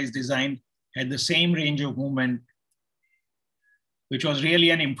stabilized design had the same range of movement which was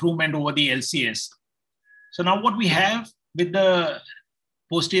really an improvement over the LCS. So now what we have with the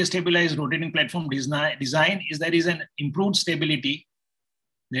posterior stabilized rotating platform design is there is an improved stability,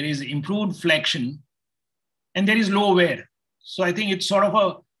 there is improved flexion, and there is low wear. So I think it's sort of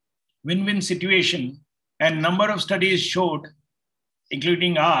a win-win situation, and number of studies showed,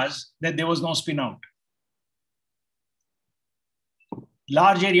 including ours, that there was no spin out.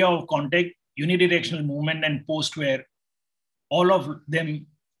 Large area of contact, unidirectional movement, and post-wear, all of them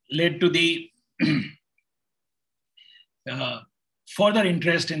led to the further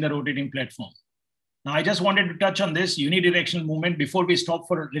interest in the rotating platform. Now, I just wanted to touch on this unidirectional movement before we stop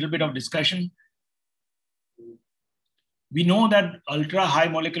for a little bit of discussion. We know that ultra high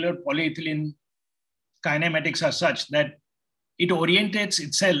molecular polyethylene kinematics are such that it orientates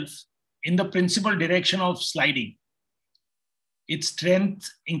itself in the principal direction of sliding. Its strength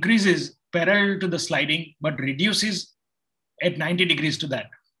increases parallel to the sliding, but reduces at 90 degrees to that.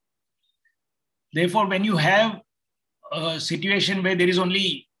 Therefore, when you have a situation where there is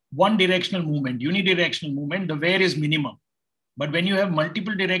only one directional movement, unidirectional movement, the wear is minimum. But when you have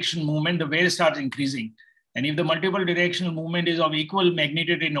multiple directional movement, the wear starts increasing. And if the multiple directional movement is of equal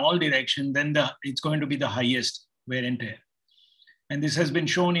magnitude in all directions, then it's going to be the highest wear and tear. And this has been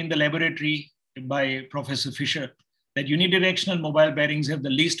shown in the laboratory by Professor Fisher, that unidirectional mobile bearings have the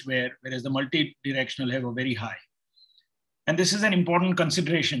least wear, whereas the multi-directional have a very high. And this is an important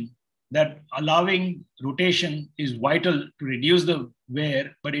consideration, that allowing rotation is vital to reduce the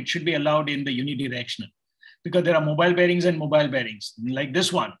wear, but it should be allowed in the unidirectional, because there are mobile bearings and mobile bearings. Like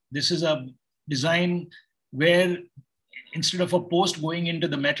this one, this is a design where instead of a post going into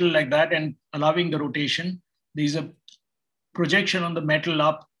the metal like that and allowing the rotation, there's a projection on the metal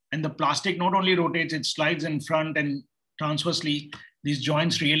up, and the plastic not only rotates, it slides in front and transversely. These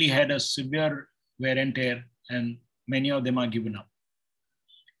joints really had a severe wear and tear, and many of them are given up.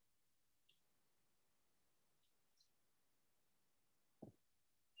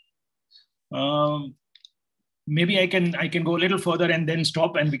 Maybe I can go a little further and then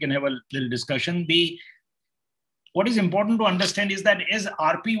stop, and we can have a little discussion. What is important to understand is that as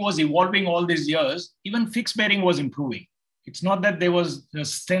RP was evolving all these years, even fixed bearing was improving. It's not that there was a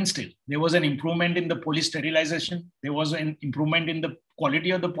standstill. There was an improvement in the polysterilization. There was an improvement in the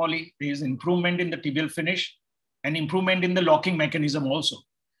quality of the poly. There is improvement in the tibial finish, and improvement in the locking mechanism also.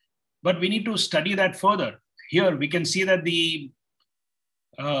 But we need to study that further. Here we can see that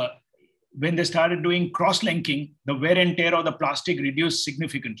when they started doing cross-linking, the wear and tear of the plastic reduced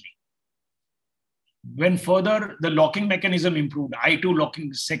significantly. When further the locking mechanism improved, I2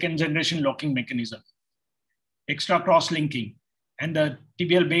 locking, second generation locking mechanism, extra cross-linking, and the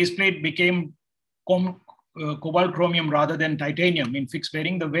tibial base plate became cobalt chromium rather than titanium in fixed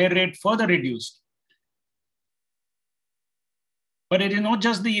bearing, the wear rate further reduced. But it is not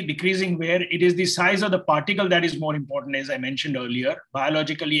just the decreasing wear, it is the size of the particle that is more important, as I mentioned earlier,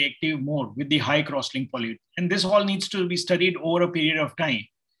 biologically active more with the high cross-link poly. And this all needs to be studied over a period of time.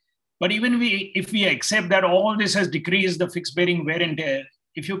 But even if we accept that all this has decreased the fixed bearing wear and tear,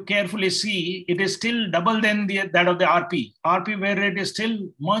 if you carefully see, it is still double than that of the RP. RP wear rate is still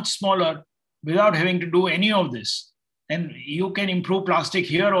much smaller without having to do any of this. And you can improve plastic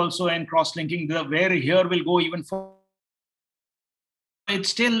here also, and cross-linking, the wear here will go even further. It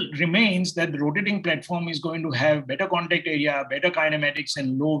still remains that the rotating platform is going to have better contact area, better kinematics,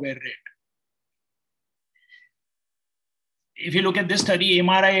 and low wear rate. If you look at this study,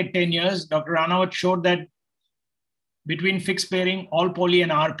 MRI at 10 years, Dr. Ranawat showed that between fixed bearing, all poly,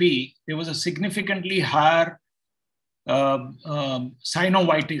 and RP, there was a significantly higher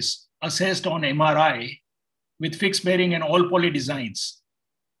synovitis assessed on MRI with fixed bearing and all poly designs.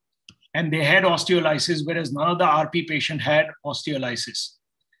 And they had osteolysis, whereas none of the RP patient had osteolysis.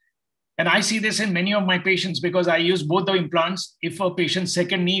 And I see this in many of my patients because I use both the implants. If a patient's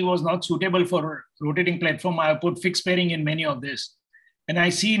second knee was not suitable for rotating platform, I put fixed bearing in many of this. And I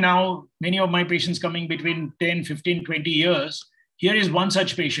see now many of my patients coming between 10, 15, 20 years. Here is one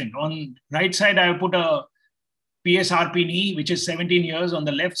such patient. On right side, I put a PSRP knee, which is 17 years. On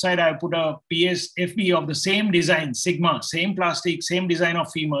the left side, I put a PSFB of the same design, Sigma, same plastic, same design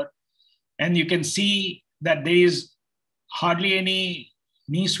of femur. And you can see that there is hardly any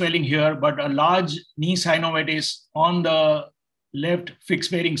knee swelling here, but a large knee synovitis on the left fixed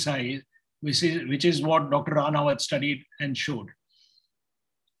bearing side, which is what Dr. Ranawat studied and showed.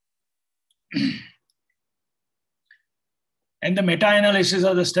 And the meta-analysis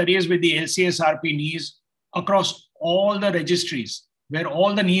of the studies with the LCS-RP knees across all the registries, where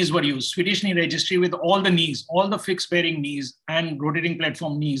all the knees were used, Swedish knee registry with all the knees, all the fixed bearing knees and rotating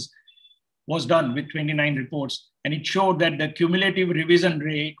platform knees, was done with 29 reports. And it showed that the cumulative revision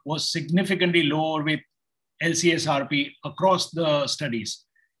rate was significantly lower with LCS-RP across the studies.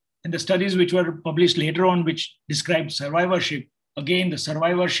 And the studies which were published later on, which described survivorship, again, the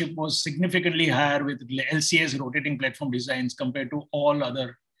survivorship was significantly higher with LCS rotating platform designs compared to all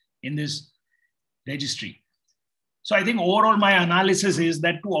other in this registry. So I think overall my analysis is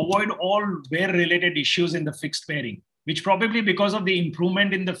that to avoid all wear-related issues in the fixed bearing, which probably because of the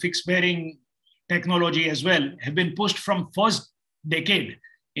improvement in the fixed bearing technology as well, have been pushed from first decade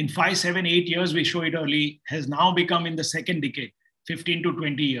in 5, 7, 8 years, we show it early, has now become in the second decade, 15 to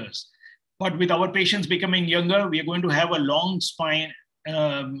 20 years. But with our patients becoming younger, we are going to have a long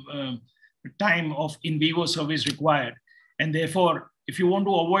time of in vivo service required. And therefore, if you want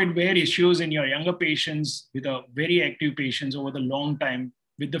to avoid wear issues in your younger patients with a very active patients over the long time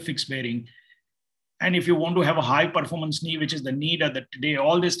with the fixed bearing, and if you want to have a high performance knee, which is the need that today,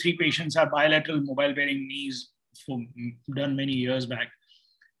 all these 3 patients are bilateral mobile bearing knees done many years back,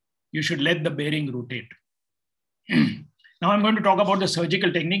 you should let the bearing rotate. Now I'm going to talk about the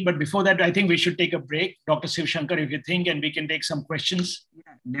surgical technique, but before that, I think we should take a break. Dr. Shivashankar, if you think, and we can take some questions.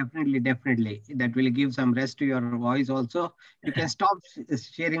 Yeah, definitely. That will give some rest to your voice also. You can stop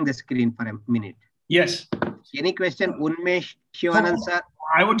sharing the screen for a minute. Yes. Any question, Unmesh, Shivanand sir?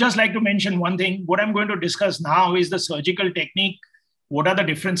 I would just like to mention one thing. What I'm going to discuss now is the surgical technique. What are the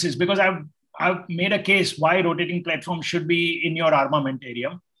differences? Because I've made a case why rotating platform should be in your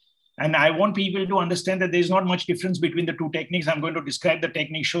armamentarium. And I want people to understand that there's not much difference between the 2 techniques. I'm going to describe the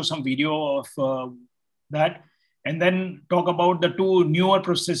technique, show some video of that, and then talk about the 2 newer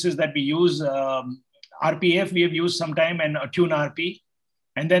processes that we use. RPF, we have used sometime, and Attune RP.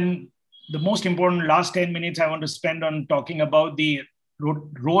 And then the most important last 10 minutes I want to spend on talking about the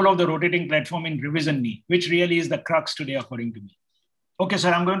role of the rotating platform in revision knee, which really is the crux today, according to me. Okay,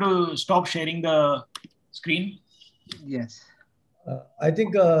 sir, I'm going to stop sharing the screen. Yes. I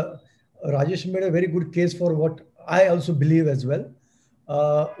think Rajesh made a very good case for what I also believe as well.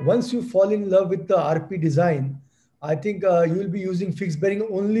 Once you fall in love with the RP design, I think you will be using fixed bearing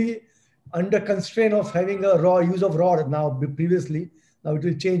only under constraint of having a use of rod now. Previously, now it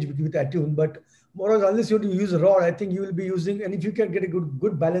will change with Attune, but more or less, unless you want to use a rod, I think you will be using, and if you can get a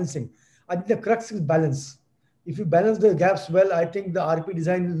good balancing, I think the crux is balance. If you balance the gaps well, I think the RP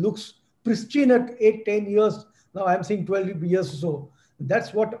design looks pristine at 8, 10 years. Now I'm saying 12 years or so.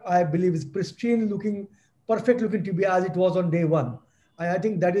 That's what I believe is pristine looking, perfect looking to be as it was on day one. I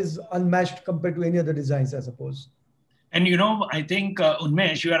think that is unmatched compared to any other designs, I suppose. And you know, I think,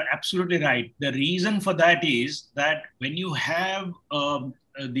 Unmesh, you are absolutely right. The reason for that is that when you have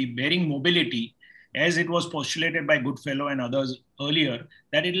the bearing mobility, as it was postulated by Goodfellow and others earlier,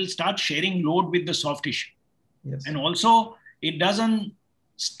 that it will start sharing load with the soft tissue. Yes. And also, it doesn't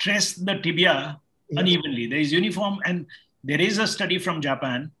stress the tibia unevenly. There is uniform, and there is a study from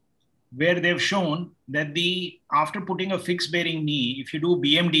Japan where they've shown that after putting a fixed bearing knee, if you do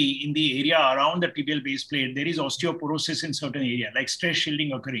BMD in the area around the tibial base plate, there is osteoporosis in certain area, like stress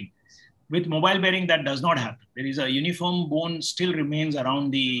shielding occurring. With mobile bearing, that does not happen. There is a uniform bone still remains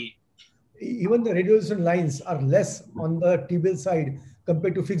around the... Even the radiation lines are less on the tibial side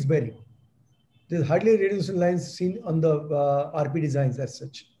compared to fixed bearing. There's hardly radiation lines seen on the RP designs as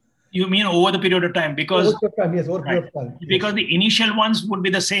such. You mean over the period of time? Because over time, yes, over period of time. Because the initial ones would be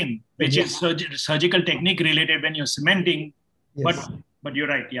the same, which is surgical technique related when you're cementing. Yes. But you're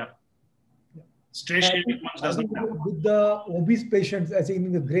right, yeah. Stress shielding ones doesn't happen. With the obese patients, I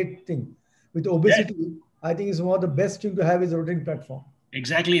think the great thing with obesity, I think is one of the best thing to have is a rotating platform.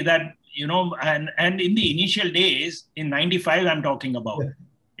 Exactly that, you know, and in the initial days, in 95, I'm talking about.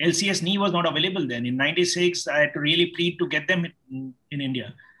 LCS knee was not available then. In 96, I had to really plead to get them in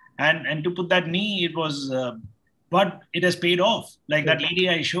India. And to put that knee, it was, but it has paid off. Like that lady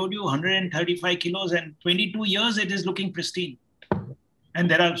I showed you, 135 kilos and 22 years, it is looking pristine. And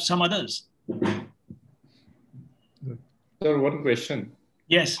there are some others. Sir, one question.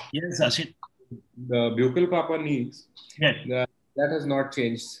 Yes, Asit. The buccal papa knees, that has not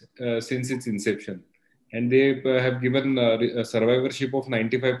changed since its inception. And they have given a survivorship of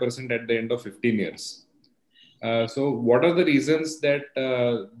 95% at the end of 15 years. So what are the reasons that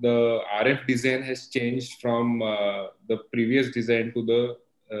the RF design has changed from the previous design to the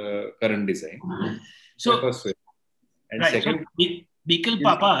current design? So, and second, so buccal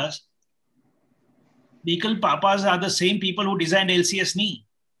papas are the same people who designed LCS knee.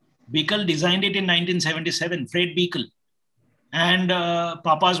 Buccal designed it in 1977, Fred Buccal. And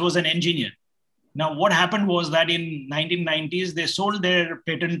Papas was an engineer. Now, what happened was that in 1990s, they sold their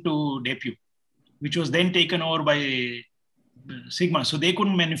patent to Depot, which was then taken over by Sigma. So they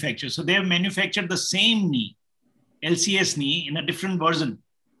couldn't manufacture. So they have manufactured the same knee, LCS knee, in a different version.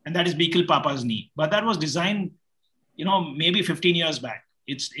 And that is Beacle Papa's knee. But that was designed, maybe 15 years back.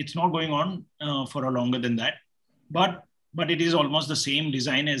 It's not going on for a longer than that. But it is almost the same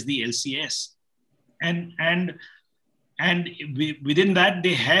design as the LCS. And within that,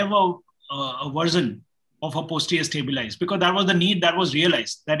 they have a version of a posterior stabilized, because that was the need that was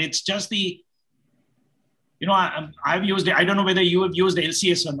realized, that it's just the, I've used it. I don't know whether you have used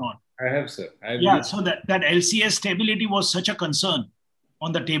LCS or not. I have, sir. So that LCS stability was such a concern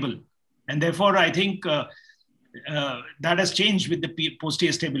on the table. And therefore, I think that has changed with the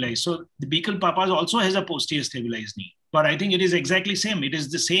posterior stabilized. So the Beacle Papas also has a posterior stabilized knee. But I think it is exactly same. It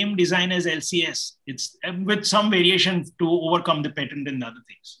is the same design as LCS. It's with some variation to overcome the patent and other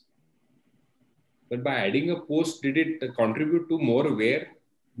things. But by adding a post, did it contribute to more wear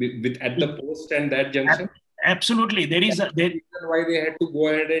at the post and that junction? Absolutely. There is reason why they had to go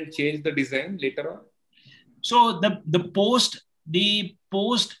ahead and change the design later on. So the post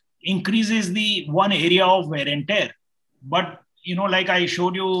increases the one area of wear and tear, but like I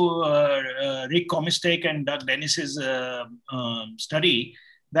showed you, Rick Comistek and Doug Dennis's study,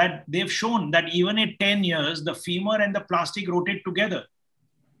 that they've shown that even at 10 years, the femur and the plastic rotate together.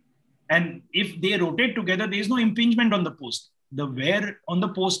 And if they rotate together, there is no impingement on the post. The wear on the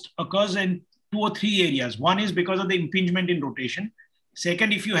post occurs in 2 or 3 areas. One is because of the impingement in rotation.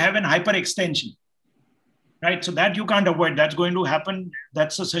 Second, if you have an hyperextension, right? So that you can't avoid. That's going to happen.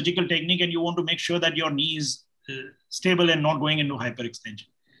 That's a surgical technique, and you want to make sure that your knee is stable and not going into hyperextension.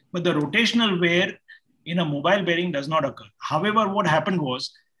 But the rotational wear in a mobile bearing does not occur. However, what happened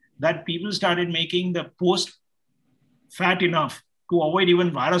was that people started making the post fat enough to avoid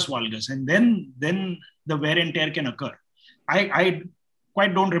even varus valgus, and then the wear and tear can occur. I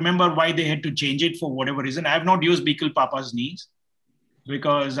quite don't remember why they had to change it for whatever reason. I have not used Beacle Papa's knees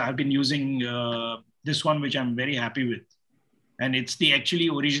because I've been using this one, which I'm very happy with. And it's the actually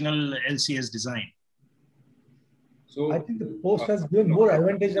original LCS design. So I think the post has given more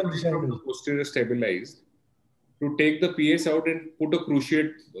advantage than the shadow. Posterior stabilized. To take the PS out and put a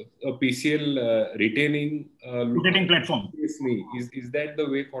cruciate, a PCL retaining platform. Is that the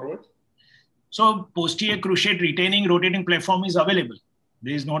way forward? So posterior cruciate retaining rotating platform is available.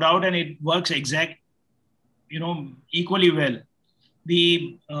 There is no doubt, and it works equally well.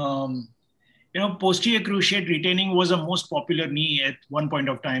 The posterior cruciate retaining was a most popular knee at one point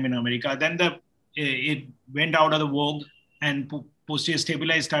of time in America. Then it went out of the vogue, and posterior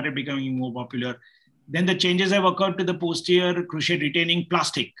stabilized started becoming more popular. Then the changes have occurred to the posterior cruciate retaining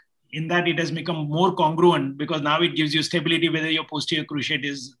plastic, in that it has become more congruent, because now it gives you stability whether your posterior cruciate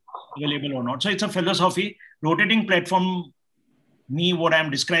is available or not. So it's a philosophy. Rotating platform knee, what I'm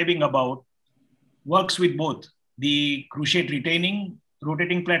describing about, works with both the cruciate retaining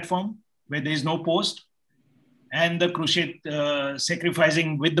rotating platform, where there is no post, and the cruciate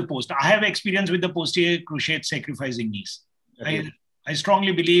sacrificing with the post. I have experience with the posterior cruciate sacrificing knees. Okay. I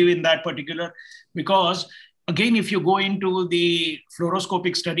strongly believe in that particular, because again, if you go into the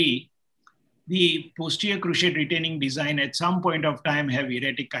fluoroscopic study, the posterior cruciate retaining design at some point of time have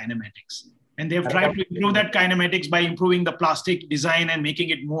erratic kinematics. And they've tried to improve that kinematics by improving the plastic design and making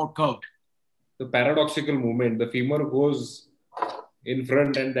it more curved. The paradoxical movement, the femur goes in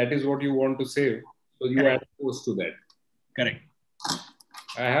front, and that is what you want to save. So you add post to that. Correct.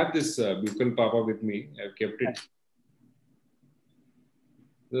 I have this Beacle Papa with me. I've kept it.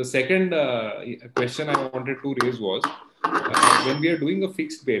 The second question I wanted to raise was, when we are doing a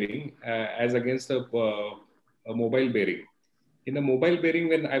fixed bearing as against a mobile bearing. In a mobile bearing,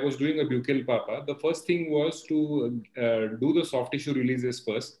 when I was doing a Beacle Papa, the first thing was to do the soft tissue releases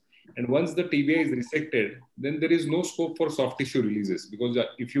first. And once the tibia is resected, then there is no scope for soft tissue releases, because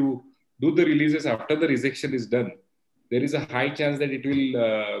if you do the releases after the resection is done, there is a high chance that it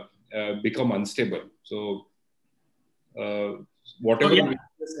will become unstable. So whatever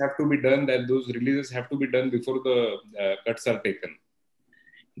releases have to be done, that those releases have to be done before the cuts are taken.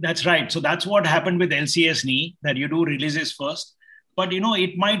 That's right. So that's what happened with LCS knee, that you do releases first. But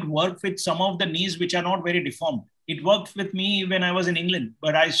it might work with some of the knees which are not very deformed. It worked with me when I was in England,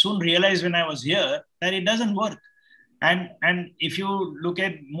 but I soon realized when I was here that it doesn't work. And if you look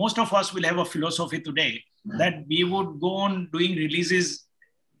at, most of us will have a philosophy today that we would go on doing releases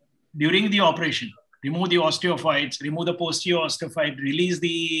during the operation, remove the osteophytes, remove the posterior osteophyte, release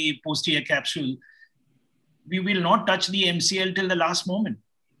the posterior capsule. We will not touch the MCL till the last moment.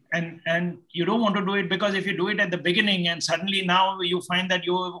 And you don't want to do it, because if you do it at the beginning and suddenly now you find that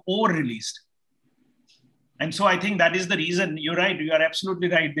you're over-released. And so I think that is the reason. You're right. You are absolutely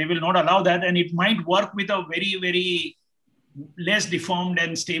right. They will not allow that. And it might work with a very, very less deformed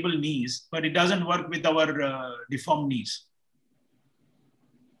and stable knees, but it doesn't work with our deformed knees.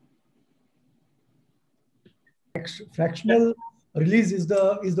 Fractional release is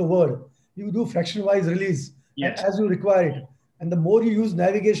the word. You do fraction-wise release as you require it. And the more you use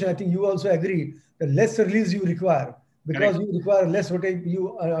navigation, I think you also agree, the less release you require, because you require less rotation,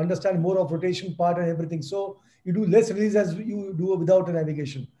 you understand more of rotation part and everything. So you do less release as you do without a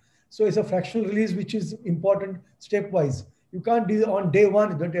navigation. So it's a fractional release, which is important stepwise. You can't do on day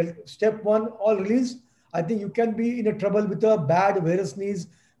one, step one, all release. I think you can be in a trouble with a bad varus knees,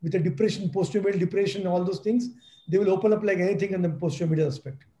 with a depression, posterior depression, all those things. They will open up like anything in the posterior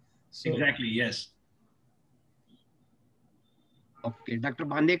aspect. So, exactly, yes. Okay, Dr.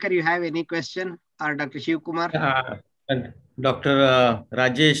 Bandekar, you have any question? Or Dr. Shivkumar? Dr.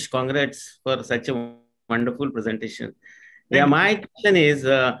 Rajesh, congrats for such a wonderful presentation. Yeah, my question is,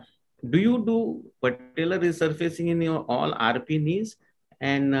 do you do patellar resurfacing in your all RP knees?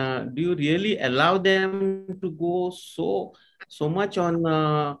 And do you really allow them to go so much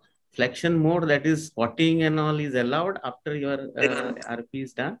on flexion mode, that is squatting and all is allowed after your RP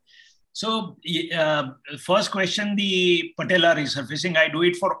is done? So first question, the patellar resurfacing, I do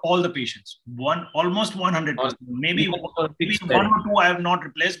it for all the patients. Almost 100%. Maybe one or two I have not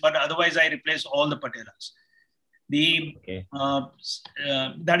replaced, but otherwise I replace all the patellas.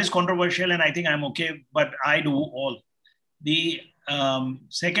 That is controversial, and I think I'm okay, but I do all. The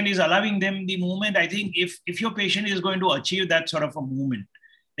second is allowing them the movement. I think if your patient is going to achieve that sort of a movement,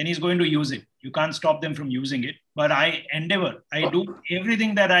 then he's going to use it. You can't stop them from using it. But I do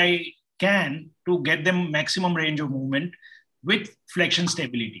everything that I can to get them maximum range of movement with flexion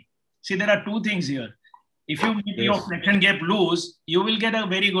stability. See, there are two things here. If you make your flexion gap loose, you will get a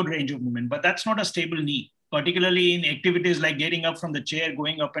very good range of movement, but that's not a stable knee, particularly in activities like getting up from the chair,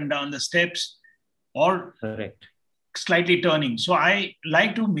 going up and down the steps, or slightly turning. So I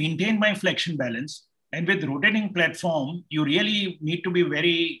like to maintain my flexion balance. And with rotating platform, you really need to be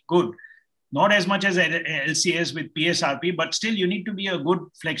very good. Not as much as LCS with PSRP, but still you need to be a good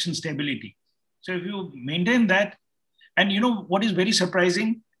flexion stability. So if you maintain that, and you know what is very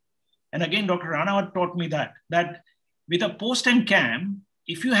surprising, and again, Dr. Ranawat taught me that with a post and cam,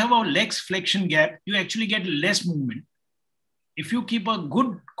 if you have a legs flexion gap, you actually get less movement. If you keep a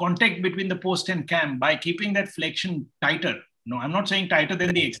good contact between the post and cam by keeping that flexion tighter, no, I'm not saying tighter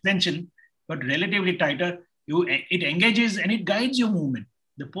than the extension, but relatively tighter, it engages and it guides your movement.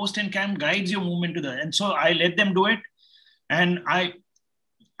 The post and cam guides your movement to and so I let them do it. And I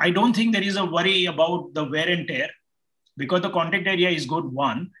don't think there is a worry about the wear and tear, because the contact area is good,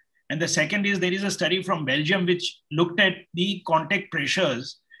 one. And the second is, there is a study from Belgium which looked at the contact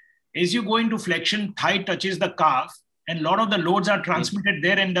pressures. As you go into flexion, thigh touches the calf, and a lot of the loads are transmitted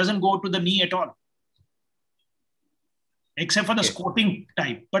there and doesn't go to the knee at all, except for the squatting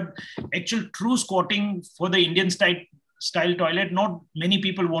type. But actual true squatting for the Indian style toilet, not many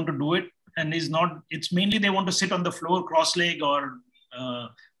people want to do it. And it's mainly they want to sit on the floor, cross leg, or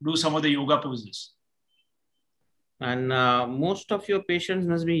do some of the yoga poses. And most of your patients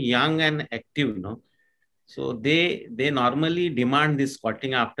must be young and active, no? So they normally demand this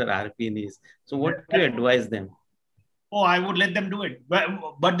squatting after RP knees. So what do you advise them? Oh, I would let them do it.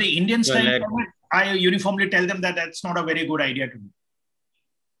 But the Indian style, I uniformly tell them that that's not a very good idea to do.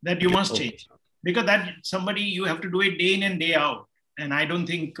 That you must change. Because that somebody, you have to do it day in and day out. And I don't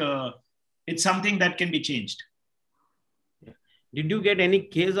think it's something that can be changed. Did you get any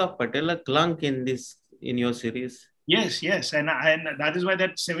case of patellar clunk in your series? Yes. And that is why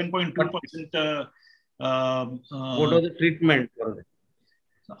that 7.2%. What was the treatment for it?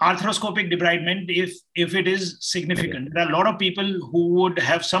 Arthroscopic debridement, if it is significant. There are a lot of people who would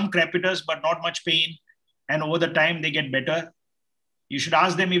have some crepitus but not much pain, and over the time they get better. You should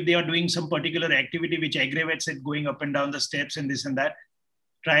ask them if they are doing some particular activity which aggravates it, going up and down the steps and this and that.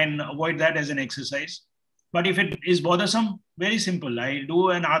 Try and avoid that as an exercise. But if it is bothersome, very simple. I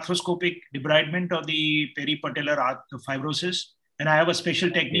do an arthroscopic debridement of the peripatellar fibrosis, and I have a special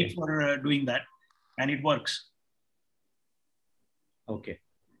technique for doing that, and it works. Okay.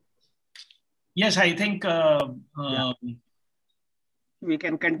 Yes, I think we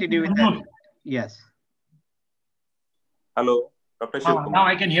can continue with that. Yes. Hello, Dr. Shivkumar. Now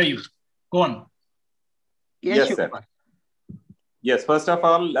I can hear you. Go on. Yes, sir. Yes, first of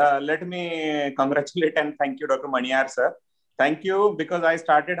all, let me congratulate and thank you, Dr. Maniar, sir. Thank you, because I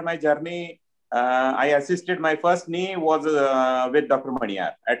started my journey. I assisted, my first knee was with Dr.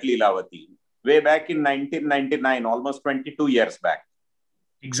 Maniar at Lilavati, way back in 1999, almost 22 years back.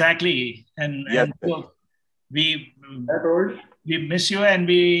 Exactly. And, yes, and we miss you, and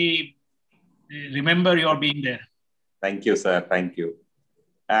we remember your being there. Thank you, sir. Thank you.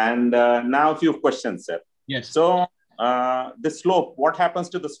 And now a few questions, sir. Yes. So the slope, what happens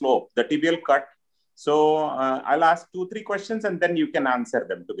to the slope, the tibial cut? So I'll ask 2-3 questions and then you can answer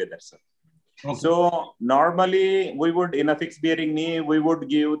them together, sir. Okay. So normally we would, in a fixed bearing knee, we would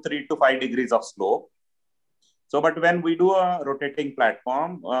give 3 to 5 degrees of slope. So, but when we do a rotating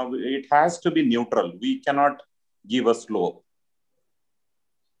platform, it has to be neutral. We cannot give a slope.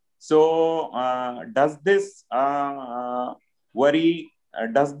 So does this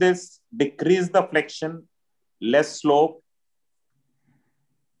does this decrease the flexion, less slope?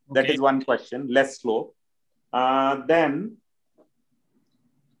 Okay. That is one question, less slope. Then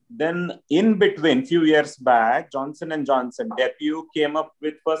in between, few years back, Johnson & Johnson, DePuy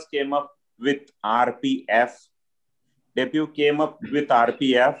first came up with RPF. DePuy came up with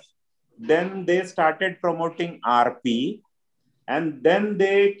RPF. Then they started promoting RP. And then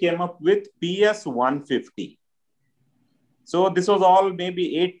they came up with PS 150. So this was all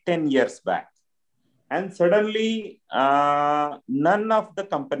maybe 8-10 years back. And suddenly, none of the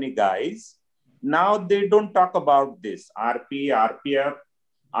company guys, now they don't talk about this RP, RPF,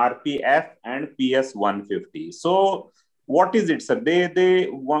 RPF, and PS 150. So what is it, sir? They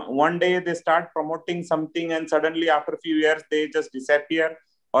one day they start promoting something and suddenly after a few years, they just disappear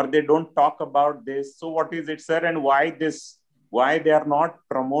or they don't talk about this. So what is it, sir? And why they are not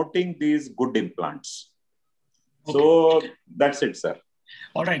promoting these good implants? Okay. So that's it, sir.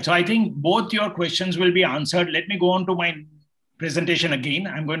 All right. So I think both your questions will be answered. Let me go on to my presentation again.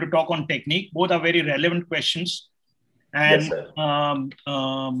 I'm going to talk on technique. Both are very relevant questions. And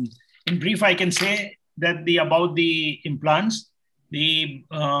yes, in brief, I can say that about the implants, they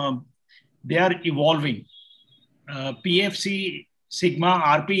are evolving. PFC Sigma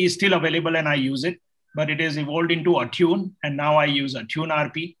RP is still available and I use it, but it has evolved into Attune and now I use Attune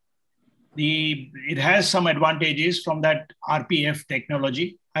RP. It has some advantages from that RPF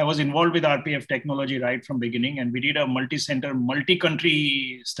technology. I was involved with RPF technology right from beginning and we did a multi-center,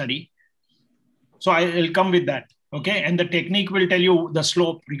 multi-country study. So I'll come with that. Okay. And the technique will tell you the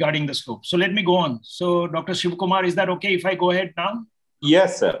slope regarding the slope. So let me go on. So Dr. Shivkumar, is that okay if I go ahead now?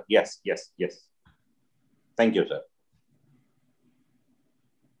 Yes, sir. Yes. Thank you, sir.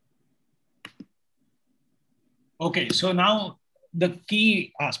 Okay. So now the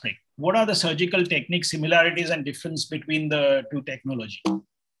key aspect. What are the surgical technique similarities and difference between the two technology?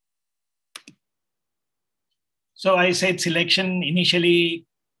 So I said selection initially,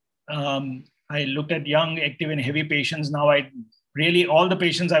 I looked at young, active and heavy patients. Now all the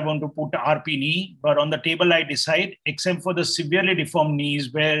patients I want to put RP knee, but on the table I decide, except for the severely deformed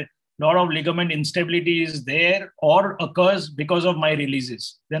knees where a lot of ligament instability is there or occurs because of my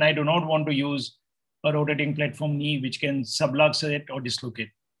releases. Then I do not want to use a rotating platform knee, which can subluxate or dislocate.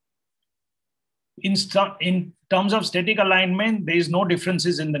 In terms of static alignment, there is no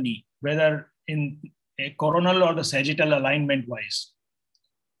differences in the knee, whether in a coronal or the sagittal alignment wise.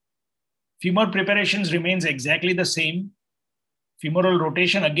 Femur preparations remains exactly the same. Femoral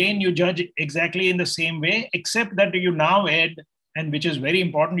rotation, again, you judge exactly in the same way, except that you now add, and which is very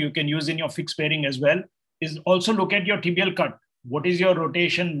important, you can use in your fixed pairing as well, is also look at your tibial cut. What is your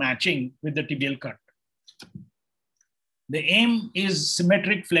rotation matching with the tibial cut? The aim is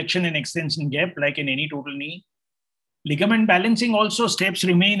symmetric flexion and extension gap, like in any total knee. Ligament balancing also steps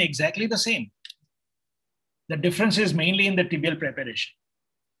remain exactly the same. The difference is mainly in the tibial preparation.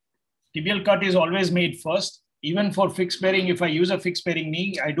 Tibial cut is always made first. Even for fixed pairing, if I use a fixed pairing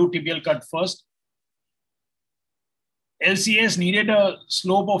knee, I do tibial cut first. LCS needed a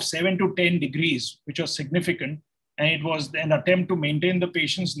slope of 7 to 10 degrees, which was significant. And it was an attempt to maintain the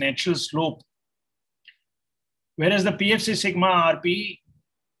patient's natural slope. Whereas the PFC Sigma RP,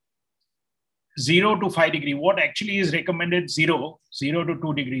 0 to 5 degree, what actually is recommended 0 to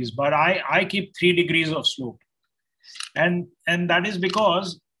 2 degrees, but I keep 3 degrees of slope. And that is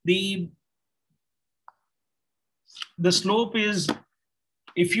because the slope is,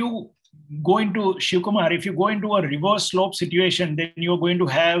 if you go into Shivkumar, if you go into a reverse slope situation, then you're going to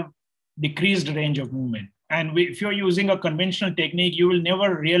have decreased range of movement. And if you're using a conventional technique, you will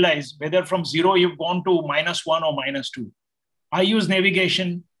never realize whether from 0 you've gone to -1 or -2. I use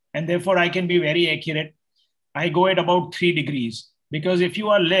navigation and therefore I can be very accurate. I go at about 3 degrees because if you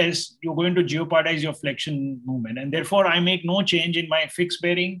are less, you're going to jeopardize your flexion movement. And therefore I make no change in my fixed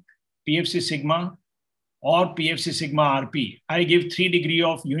bearing, PFC Sigma or PFC Sigma RP. I give 3 degrees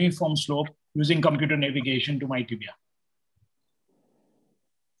of uniform slope using computer navigation to my tibia.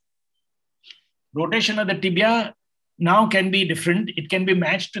 Rotation of the tibia now can be different. It can be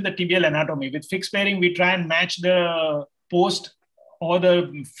matched to the tibial anatomy. With fixed pairing, we try and match the post or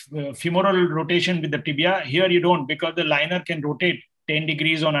the femoral rotation with the tibia. Here you don't, because the liner can rotate 10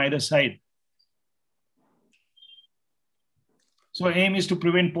 degrees on either side. So aim is to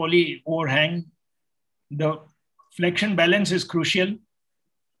prevent poly overhang. The flexion balance is crucial.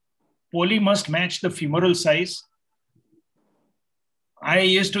 Poly must match the femoral size. I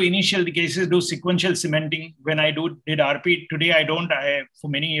used to initial cases do sequential cementing when I did RP. Today I don't. For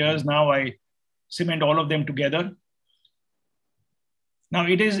many years now, I cement all of them together. Now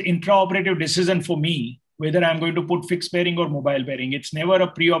it is intraoperative decision for me whether I'm going to put fixed bearing or mobile bearing. It's never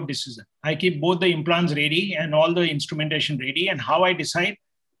a pre-op decision. I keep both the implants ready and all the instrumentation ready, and how I decide,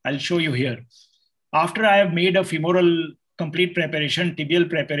 I'll show you here. After I have made a femoral complete preparation, tibial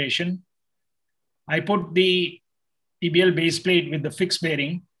preparation, I put the tibial base plate with the fixed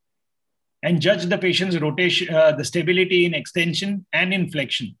bearing and judge the patient's rotation, the stability in extension and in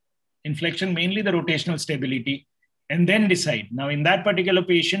flexion. In flexion, mainly the rotational stability, and then decide. Now in that particular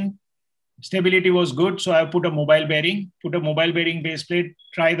patient, stability was good, so I put a mobile bearing base plate,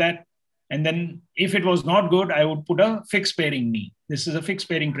 try that. And then if it was not good, I would put a fixed bearing knee. This is a fixed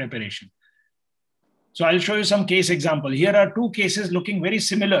bearing preparation. So I'll show you some case example. Here are two cases looking very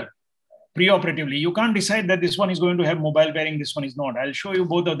similar preoperatively. You can't decide that this one is going to have mobile bearing, this one is not. I'll show you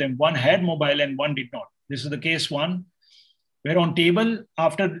both of them. One had mobile and one did not. This is the case one, where on table,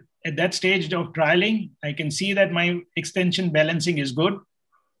 after at that stage of trialing, I can see that my extension balancing is good.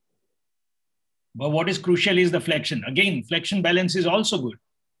 But what is crucial is the flexion. Again, flexion balance is also good.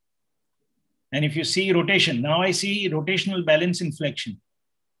 And if you see rotation, now I see rotational balance in flexion.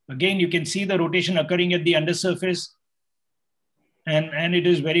 Again, you can see the rotation occurring at the undersurface, and it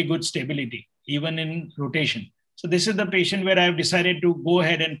is very good stability, even in rotation. So this is the patient where I have decided to go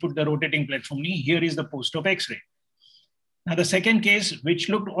ahead and put the rotating platform knee. Here is the post-op X-ray. Now the second case, which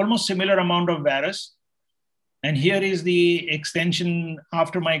looked almost similar amount of varus, and here is the extension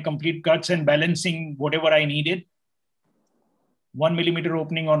after my complete cuts and balancing whatever I needed. 1 millimeter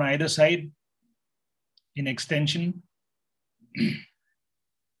opening on either side in extension.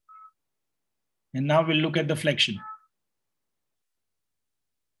 And now we'll look at the flexion.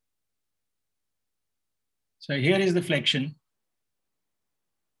 So here is the flexion.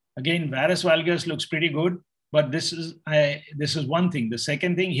 Again, varus valgus looks pretty good, but this is one thing. The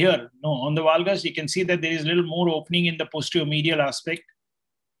second thing here, no, on the valgus, you can see that there is a little more opening in the posterior medial aspect.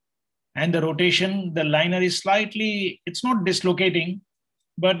 And the rotation, the liner is slightly, it's not dislocating,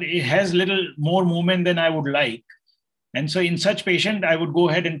 but it has little more movement than I would like. And so in such patient, I would go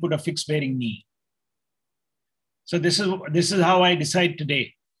ahead and put a fixed bearing knee. So this is how I decide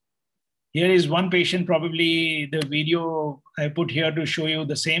today. Here is one patient, probably the video I put here to show you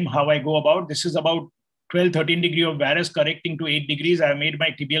the same, how I go about. This is about 12, 13 degree of varus correcting to 8 degrees. I have made my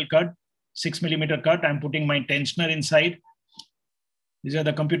tibial cut, 6 millimeter cut. I'm putting my tensioner inside. These are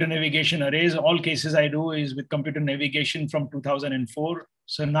the computer navigation arrays. All cases I do is with computer navigation from 2004.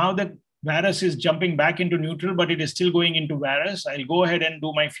 So now the varus is jumping back into neutral, but it is still going into varus. I'll go ahead and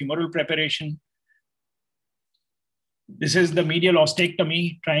do my femoral preparation. This is the medial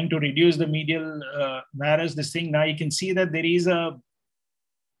ostectomy, trying to reduce the medial varus, this thing. Now you can see that there is a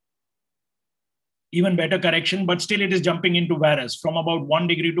even better correction, but still it is jumping into varus from about 1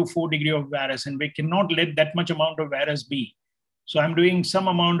 degree to 4 degree of varus, and we cannot let that much amount of varus be. So I'm doing some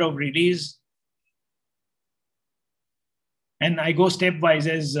amount of release. And I go stepwise,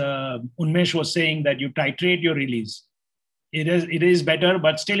 as Unmesh was saying, that you titrate your release. It is better,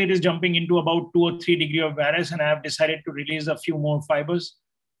 but still it is jumping into about 2 or 3 degree of varus, and I have decided to release a few more fibers.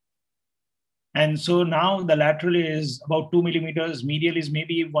 And so now the lateral is about 2 millimeters, medial is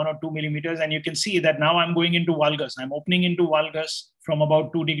maybe 1 or 2 millimeters, and you can see that now I'm going into valgus. I'm opening into valgus from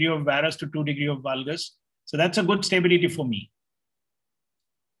about 2 degree of varus to 2 degree of valgus. So that's a good stability for me.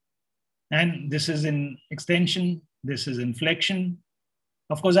 And this is in extension, this is in flexion.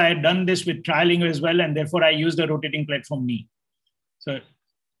 Of course, I had done this with trialing as well, and therefore I used the rotating platform knee. So,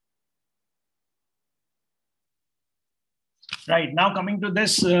 right, now coming to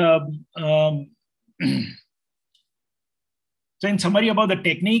this. So in summary about the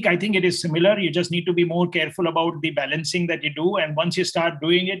technique, I think it is similar. You just need to be more careful about the balancing that you do. And once you start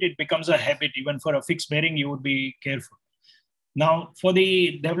doing it, it becomes a habit. Even for a fixed bearing, you would be careful. Now, for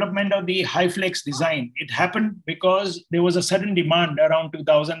the development of the high flex design, it happened because there was a sudden demand around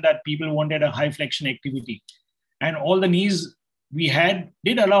 2000 that people wanted a high flexion activity. And all the knees we had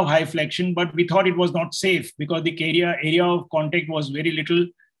did allow high flexion, but we thought it was not safe because the area of contact was very little.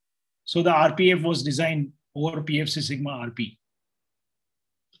 So the RPF was designed over PFC sigma RP.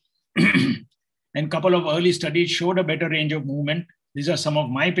 And a couple of early studies showed a better range of movement. These are some of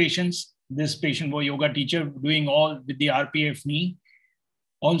my patients. This patient was a yoga teacher doing all with the RPF knee.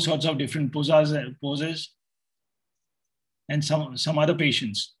 all sorts of different poses, and some other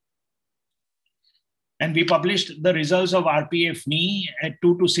patients. And we published the results of RPF knee at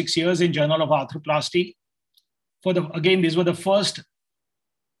 2 to 6 years in Journal of Arthroplasty. Again, these were the first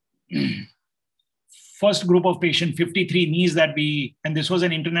group of patients, 53 knees and this was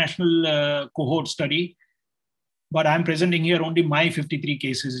an international cohort study, but I'm presenting here only my 53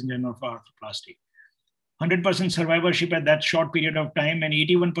 cases in Journal of Arthroplasty. 100% survivorship at that short period of time, and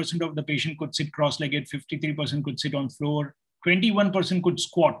 81% of the patient could sit cross-legged, 53% could sit on floor, 21% could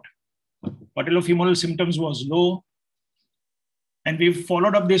squat. Patellofemoral symptoms was low. And we've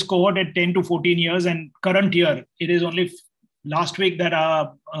followed up this cohort at 10 to 14 years, and current year, it is only last week that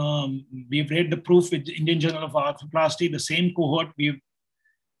we've read the proof with Indian Journal of Arthroplasty. The same cohort, we've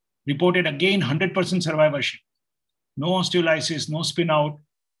reported again 100% survivorship. No osteolysis, no spin out,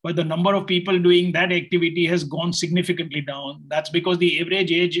 but the number of people doing that activity has gone significantly down. That's because the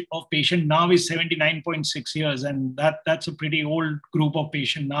average age of patient now is 79.6 years, and that's a pretty old group of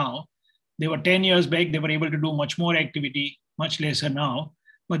patient now. They were 10 years back, they were able to do much more activity, much lesser now,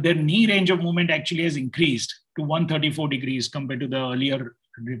 but their knee range of movement actually has increased to 134 degrees compared to the earlier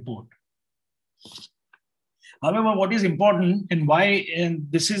report. However, what is important and why, and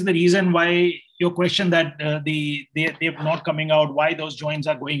this is the reason why your question that they're not coming out, why those joints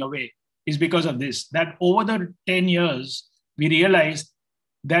are going away, is because of this, that over the 10 years, we realized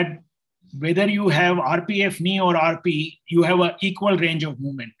that whether you have RPF knee or RP, you have an equal range of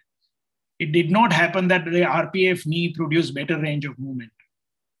movement. It did not happen that the RPF knee produced better range of movement.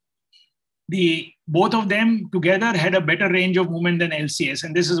 Both of them together had a better range of movement than LCS.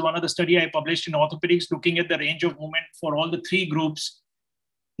 And this is one of the study I published in Orthopaedics looking at the range of movement for all the three groups.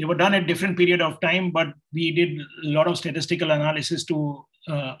 They were done at different period of time, but we did a lot of statistical analysis to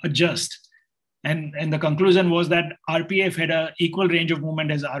adjust. And the conclusion was that RPF had an equal range of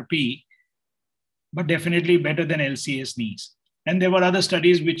movement as RP, but definitely better than LCS knees. And there were other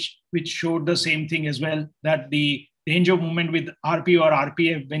studies which showed the same thing as well, that the range of movement with RP or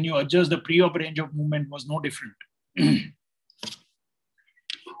RPF, when you adjust the pre-op range of movement, was no different.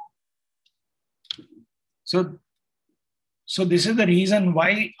 So this is the reason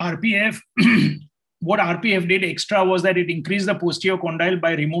why RPF, what RPF did extra was that it increased the posterior condyle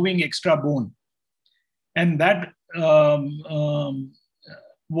by removing extra bone. And that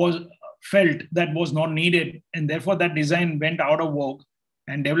was felt that was not needed, and therefore that design went out of vogue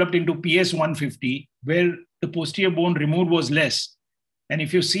and developed into PS 150, where the posterior bone removed was less. And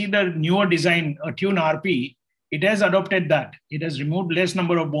if you see the newer design, Attune RP, it has adopted that. It has removed less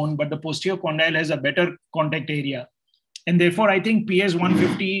number of bone, but the posterior condyle has a better contact area. And therefore, I think PS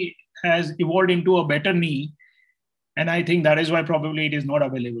 150 has evolved into a better knee. And I think that is why probably it is not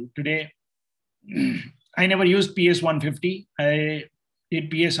available today. I never used PS 150. I did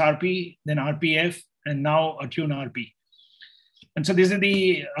PS RP, then RPF, and now Attune RP. And so this is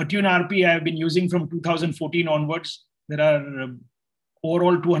the Attune RP I have been using from 2014 onwards. There are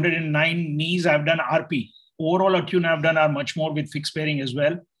overall 209 knees I've done RP. Overall Attune I've done are much more with fixed pairing as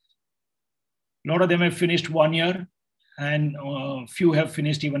well. A lot of them have finished 1 year, and few have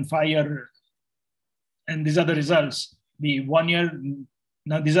finished even 5 years. And these are the results. The 1 year,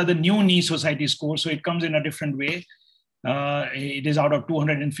 now these are the new knee society scores, so it comes in a different way. It is out of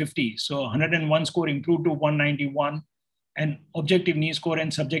 250. So 101 score improved to 191, and objective knee score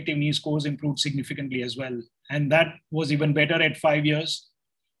and subjective knee scores improved significantly as well. And that was even better at 5 years.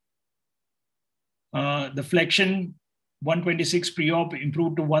 The flexion, 126 pre-op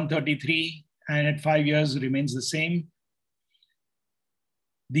improved to 133, and at 5 years remains the same.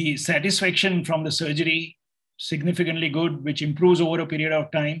 The satisfaction from the surgery, significantly good, which improves over a period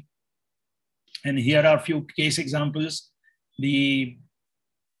of time. And here are a few case examples. The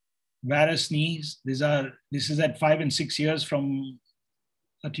varus knees, this is at 5 and 6 years from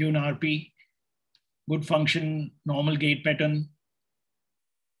Attune RP. Good function, normal gait pattern.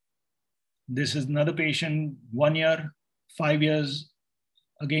 This is another patient, 1 year, 5 years,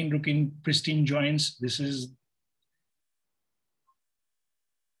 again looking pristine joints. This is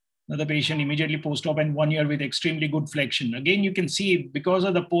another patient immediately post-op and 1 year with extremely good flexion. Again, you can see because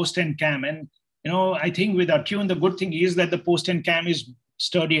of the post and cam. And I think with Attune, the good thing is that the post and cam is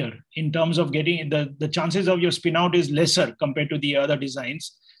sturdier in terms of getting the chances of your spin out is lesser compared to the other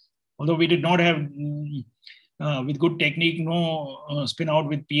designs. Although we did not have, with good technique, no spin out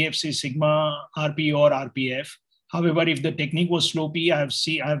with PFC, Sigma, RP or RPF. However, if the technique was slopey,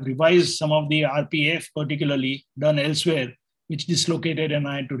 I've revised some of the RPF, particularly done elsewhere, which dislocated, and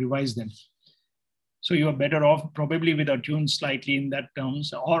I had to revise them. So you are better off probably with Attune slightly in that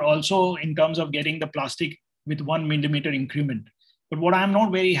terms, or also in terms of getting the plastic with 1 millimeter increment. But what I'm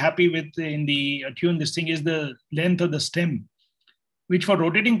not very happy with in the attune this thing is the length of the stem, which for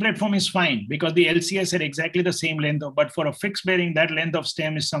rotating platform is fine because the LCS had exactly the same length, but for a fixed bearing, that length of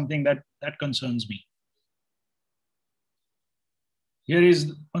stem is something that concerns me. Here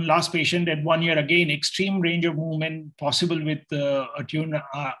is one last patient at 1 year, again, extreme range of movement possible with attune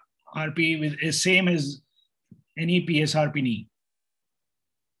RP with is same as any PSRP knee.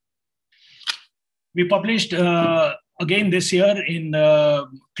 We published again this year in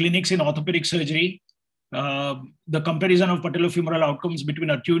clinics in orthopedic surgery, the comparison of patellofemoral outcomes between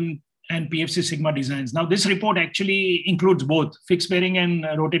attune and PFC Sigma designs. Now, this report actually includes both fixed bearing and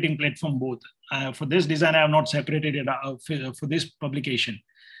rotating platform both. For this design, I have not separated it for this publication.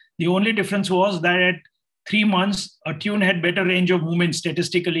 The only difference was that at 3 months, attune had better range of movement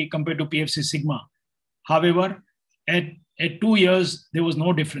statistically compared to PFC Sigma. However, at 2 years, there was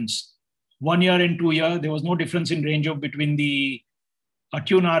no difference. 1 year and 2 years, there was no difference in range of between the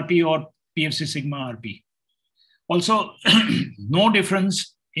attune RP or PFC Sigma RP. Also, no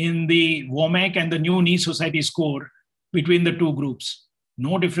difference in the WOMAC and the New Knee Society score between the two groups.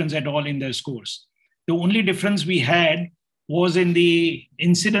 No difference at all in their scores. The only difference we had was in the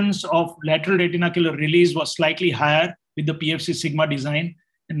incidence of lateral retinacular release was slightly higher with the PFC Sigma design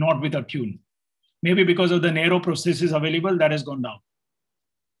and not with attune. Maybe because of the narrow prosthesis available, that has gone down.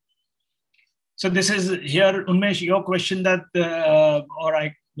 So this is here, Unmesh, your question that, the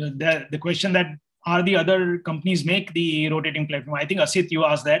question that are the other companies make the rotating platform? I think Asit, you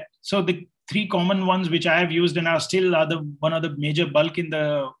asked that. So the 3 common ones which I have used and are still one of the major bulk in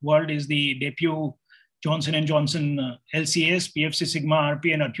the world is the Debut Johnson & Johnson LCS, PFC Sigma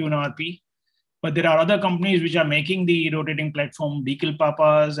RP and attune RP. But there are other companies which are making the rotating platform, Beacle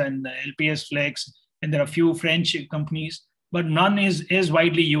Papas and LPS Flex, and there are a few French companies, but none is as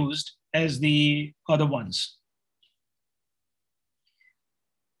widely used as the other ones.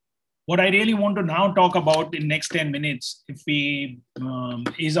 What I really want to now talk about in next 10 minutes,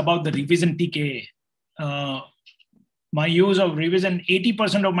 is about the revision TKA. My use of revision,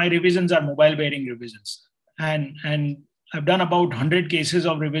 80% of my revisions are mobile bearing revisions. And I've done about 100 cases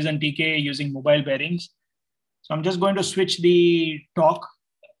of revision TKA using mobile bearings. So I'm just going to switch the talk,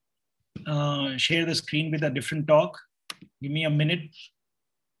 share the screen with a different talk. Give me a minute.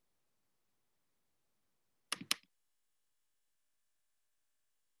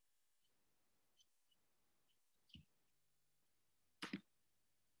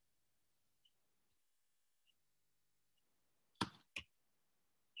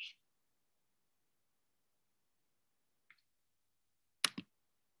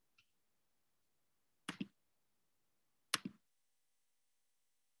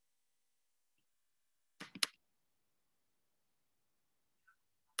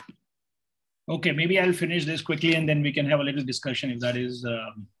 Okay, maybe I'll finish this quickly and then we can have a little discussion if that is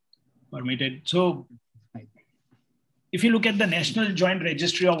permitted. So if you look at the National Joint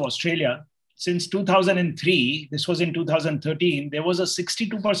Registry of Australia, since 2003, this was in 2013, there was a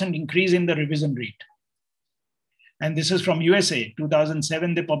 62% increase in the revision rate. And this is from USA.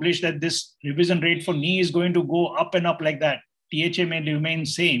 2007, they published that this revision rate for knee is going to go up and up like that. THA may remain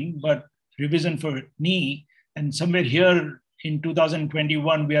same, but revision for knee, and somewhere here, in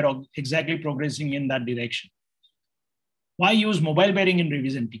 2021, we are exactly progressing in that direction. Why use mobile bearing in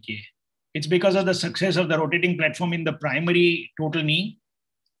revision TKA? It's because of the success of the rotating platform in the primary total knee,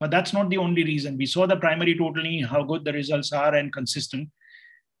 but that's not the only reason. We saw the primary total knee, how good the results are and consistent.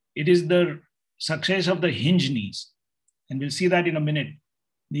 It is the success of the hinge knees. And we'll see that in a minute.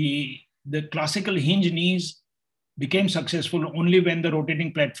 The classical hinge knees became successful only when the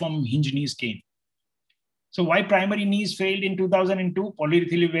rotating platform hinge knees came. So why primary knees failed in 2002?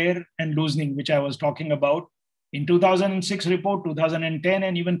 Polyurethral wear and loosening, which I was talking about. In 2006 report, 2010,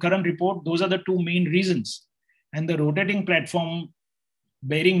 and even current report, those are the 2 main reasons. And the rotating platform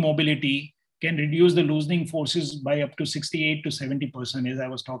bearing mobility can reduce the loosening forces by up to 68 to 70%, as I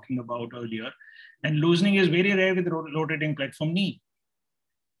was talking about earlier. And loosening is very rare with rotating platform knee.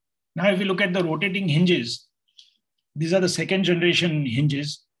 Now, if you look at the rotating hinges, these are the 2nd generation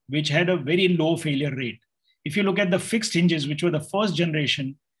hinges, which had a very low failure rate. If you look at the fixed hinges, which were the 1st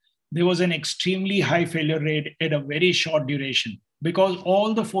generation, there was an extremely high failure rate at a very short duration because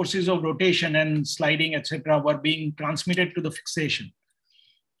all the forces of rotation and sliding, etc., were being transmitted to the fixation.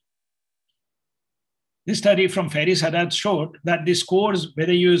 This study from Faris Haddad showed that the scores,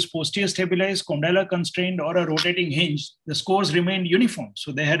 whether you use posterior stabilized, condylar constrained, or a rotating hinge, the scores remained uniform.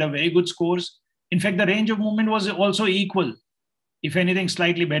 So they had a very good scores. In fact, the range of movement was also equal, if anything,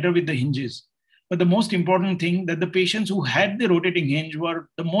 slightly better with the hinges. But the most important thing that the patients who had the rotating hinge were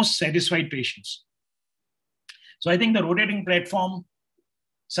the most satisfied patients. So I think the rotating platform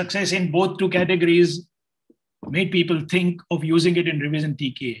success in both two categories made people think of using it in revision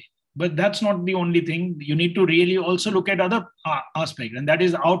TKA. But that's not the only thing. You need to really also look at other aspects, and that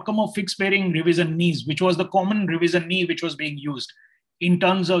is the outcome of fixed bearing revision knees, which was the common revision knee which was being used in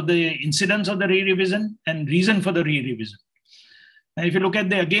terms of the incidence of the re-revision and reason for the re-revision. And if you look at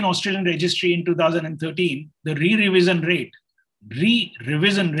the, again, Australian registry in 2013, the re-revision rate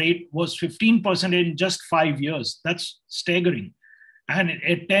was 15% in just 5 years. That's staggering. And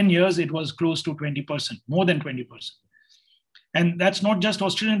at 10 years, it was close to 20%, more than 20%. And that's not just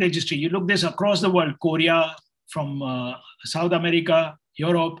Australian registry. You look this across the world, Korea, from South America,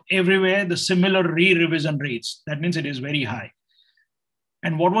 Europe, everywhere, the similar re-revision rates. That means it is very high.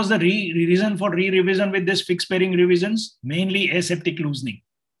 And what was the reason for re-revision with this fixed bearing revisions? Mainly aseptic loosening.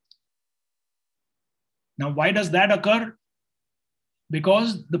 Now, why does that occur?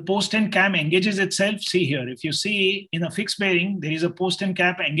 Because the post and cam engages itself. See here, if you see in a fixed bearing, there is a post and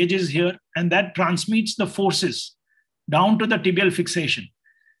cap engages here, and that transmits the forces down to the tibial fixation.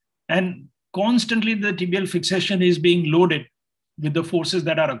 And constantly the tibial fixation is being loaded with the forces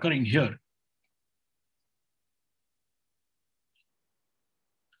that are occurring here.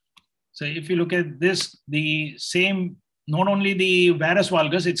 So if you look at this, the same, not only the varus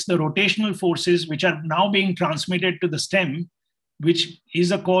valgus, it's the rotational forces which are now being transmitted to the stem, which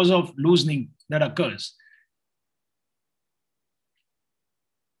is a cause of loosening that occurs.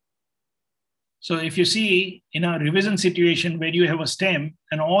 So if you see in a revision situation where you have a stem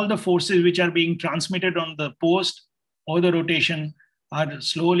and all the forces which are being transmitted on the post or the rotation are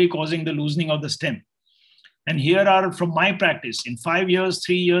slowly causing the loosening of the stem. And here are from my practice, in 5 years,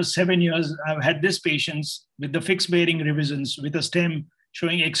 3 years, 7 years, I've had these patients with the fixed bearing revisions with a stem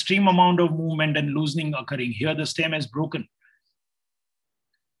showing extreme amount of movement and loosening occurring. Here the stem is broken.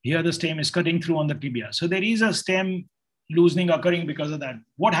 Here the stem is cutting through on the tibia. So there is a stem loosening occurring because of that.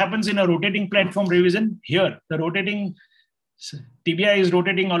 What happens in a rotating platform revision? Here, the rotating tibia is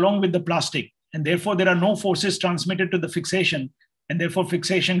rotating along with the plastic, and therefore there are no forces transmitted to the fixation, and therefore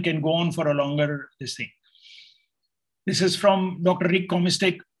fixation can go on for a longer this thing. This is from Dr. Rick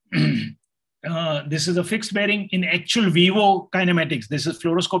Komistek. This is a fixed bearing in actual vivo kinematics. This is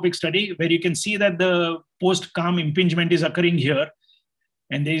fluoroscopic study where you can see that the post-calm impingement is occurring here,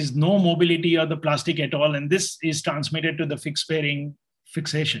 and there is no mobility of the plastic at all. And this is transmitted to the fixed bearing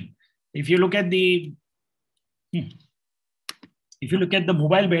fixation. If you look at the,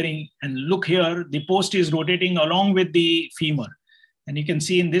 mobile bearing and look here, the post is rotating along with the femur. And you can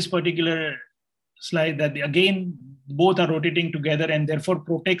see in this particular slide that again, both are rotating together and therefore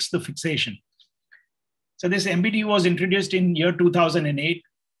protects the fixation. So this MBT was introduced in year 2008,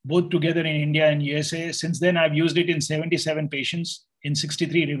 both together in India and USA. Since then, I've used it in 77 patients in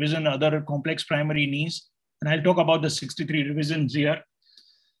 63 revision, other complex primary knees. And I'll talk about the 63 revisions here.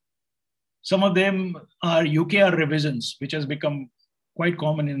 Some of them are UKR revisions, which has become quite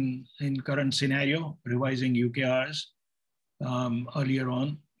common in current scenario, revising UKRs earlier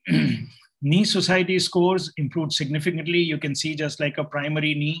on. Knee society scores improved significantly. You can see just like a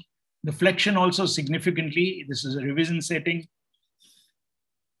primary knee. The flexion also significantly. This is a revision setting.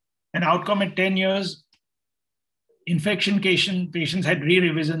 An outcome at 10 years. Infection patients had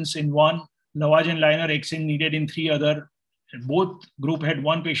re-revisions in 1. Lavage and liner exin needed in 3 other. Both group had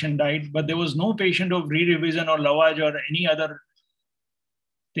 1 patient died, but there was no patient of re-revision or lavage or any other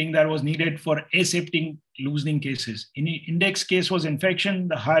thing that was needed for aseptic loosening cases. In the index case was infection,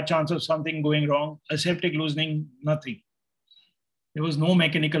 the higher chance of something going wrong. Aseptic loosening, nothing. There was no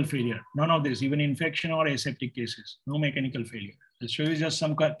mechanical failure. None of this, even infection or aseptic cases, no mechanical failure. I'll show you just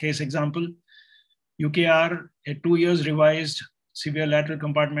some case example. UKR at 2 years revised, severe lateral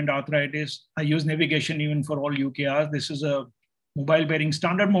compartment arthritis. I use navigation even for all UKRs. This is a mobile bearing,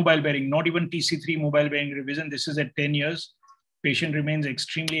 standard mobile bearing, not even TC3 mobile bearing revision. This is at 10 years. Patient remains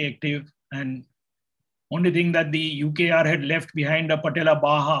extremely active, and only thing that the UKR had left behind a patella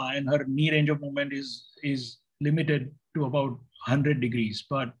baja and her knee range of movement is limited to about 100 degrees,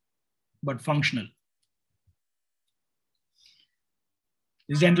 but functional.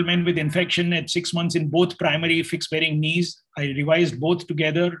 This gentleman with infection at 6 months in both primary fixed bearing knees. I revised both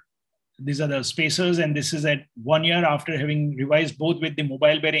together. These are the spacers, and this is at 1 year after having revised both with the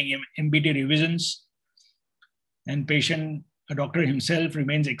mobile bearing MBT revisions. And patient, a doctor himself,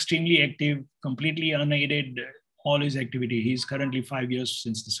 remains extremely active, completely unaided all his activity. He's currently 5 years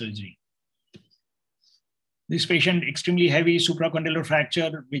since the surgery. This patient, extremely heavy supracondylar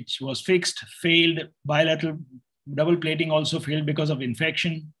fracture, which was fixed, failed. Bilateral double plating also failed because of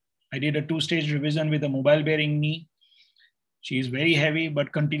infection. I did a 2-stage revision with a mobile bearing knee. She is very heavy,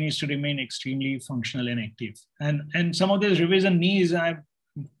 but continues to remain extremely functional and active. And some of these revision knees, I'm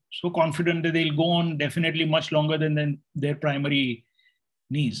so confident that they'll go on definitely much longer than their primary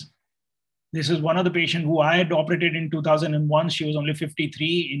knees. This is one of the patients who I had operated in 2001. She was only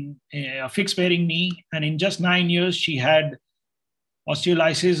 53 in a fixed bearing knee. And in just 9 years, she had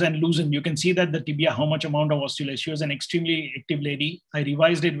osteolysis and loosened. You can see that the tibia, how much amount of osteolysis. She was an extremely active lady. I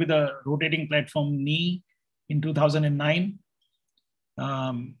revised it with a rotating platform knee in 2009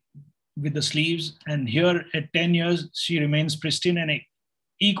 with the sleeves. And here at 10 years, she remains pristine and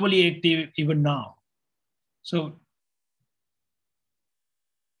equally active even now. So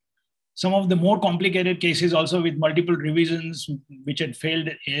some of the more complicated cases also with multiple revisions which had failed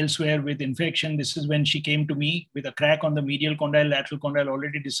elsewhere with infection. This is when she came to me with a crack on the medial condyle, lateral condyle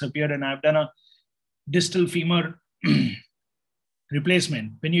already disappeared, and I've done a distal femur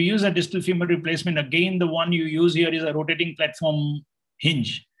replacement. When you use a distal femur replacement, again, the one you use here is a rotating platform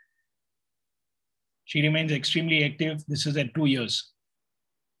hinge. She remains extremely active. This is at 2 years.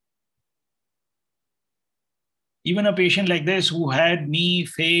 Even a patient like this who had knee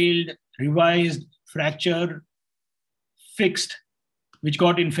failed, revised, fracture, fixed, which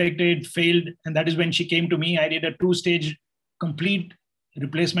got infected, failed. And that is when she came to me. I did a 2-stage complete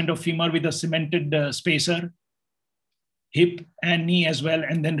replacement of femur with a cemented spacer, hip and knee as well,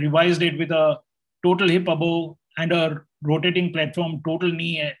 and then revised it with a total hip above and a rotating platform, total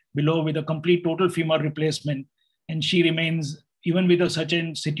knee below with a complete total femur replacement. And she remains, even with such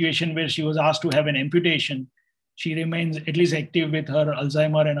a situation where she was asked to have an amputation, she remains at least active with her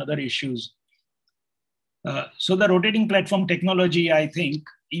Alzheimer and other issues. So the rotating platform technology, I think,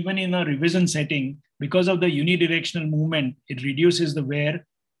 even in a revision setting, because of the unidirectional movement, it reduces the wear.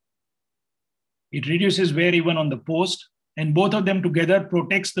 It reduces wear even on the post, and both of them together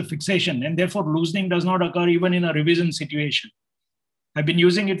protects the fixation, and therefore loosening does not occur even in a revision situation. I've been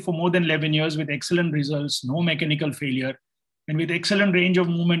using it for more than 11 years with excellent results, no mechanical failure, and with excellent range of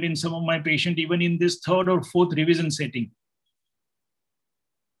movement in some of my patients, even in this 3rd or 4th revision setting.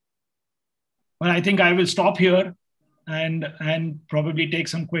 Well, I think I will stop here and probably take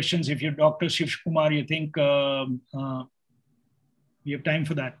some questions. If you're Dr. Shivkumar, you think we have time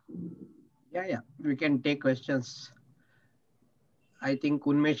for that? Yeah, we can take questions. I think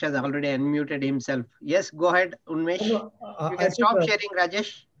Unmesh has already unmuted himself. Yes, go ahead, Unmesh. You can stop sharing,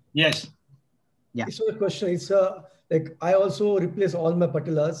 Rajesh. Yes. Yeah. It's not a question. It's like I also replace all my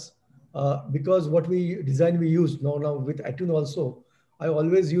patellas because what we use now with Attune also. I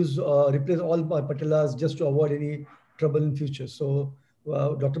always use replace all my patellas just to avoid any trouble in future. So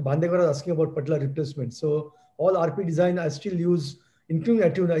Dr. Bandekar was asking about patella replacement. So all RP design I still use, including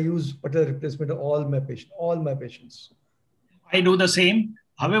Attune, I use patella replacement of all my patients. I do the same.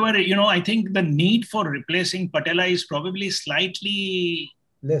 However, I think the need for replacing patella is probably slightly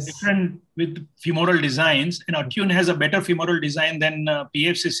less different with femoral designs, and Attune has a better femoral design than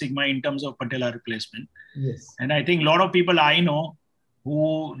PFC Sigma in terms of patella replacement. Yes. And I think a lot of people I know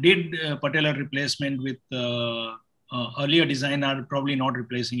who did patella replacement with earlier design are probably not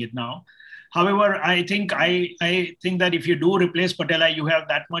replacing it now. However, I think that if you do replace patella, you have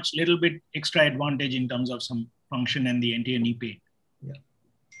that much little bit extra advantage in terms of some function and the anterior knee pain. Yeah.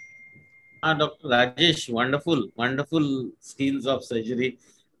 Dr. Rajesh, wonderful skills of surgery.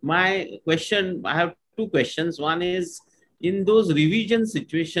 My question, I have 2 questions. One is, in those revision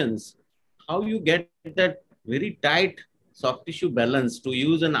situations, how you get that very tight soft tissue balance to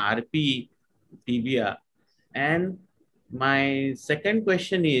use an RP tibia? And my second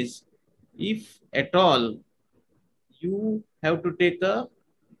question is, if at all you have to take a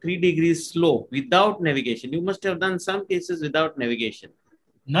 3 degrees slope without navigation, you must have done some cases without navigation.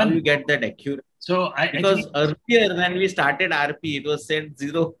 None. How you get that accurate? So because earlier when we started RP, it was said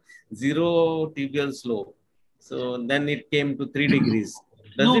zero tibial slope. So then it came to 3 degrees.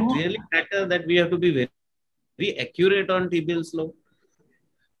 Does it really matter that we have to be very accurate on tibial slope?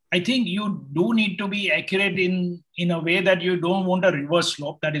 I think you do need to be accurate in a way that you don't want a reverse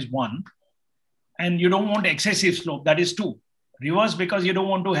slope. That is 1. And you don't want excessive slope. That is 2. Reverse because you don't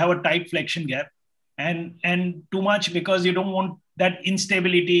want to have a tight flexion gap, and too much because you don't want that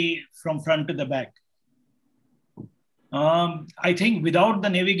instability from front to the back. I think without the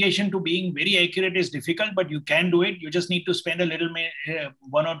navigation to being very accurate is difficult, but you can do it. You just need to spend a little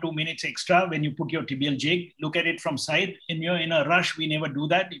 1 or 2 minutes extra when you put your tibial jig. Look at it from side. In a rush, we never do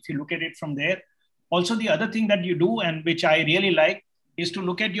that. If you look at it from there. Also, the other thing that you do, and which I really like, is to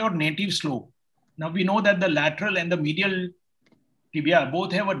look at your native slope. Now we know that the lateral and the medial tibia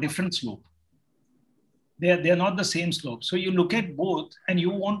both have a different slope. They're not the same slope. So you look at both and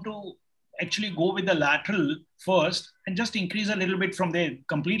you want to actually go with the lateral first and just increase a little bit from there.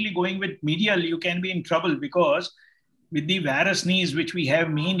 Completely going with medial, you can be in trouble because with the varus knees, which we have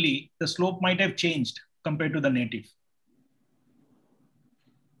mainly, the slope might have changed compared to the native.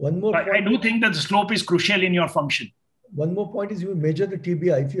 One more point. I do think that the slope is crucial in your function. One more point is you measure the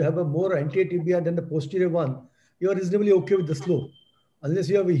tibia. If you have a more anterior tibia than the posterior one, you are reasonably okay with the slope. Unless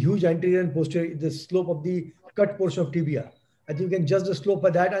you have a huge anterior and posterior, the slope of the cut portion of tibia. I think you can judge the slope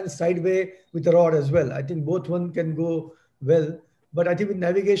of that and sideway with a rod as well. I think both one can go well. But I think with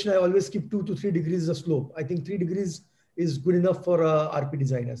navigation, I always keep 2 to 3 degrees of slope. I think 3 degrees is good enough for RP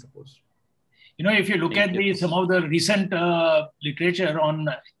design, I suppose. You know, if you look at some of the recent literature on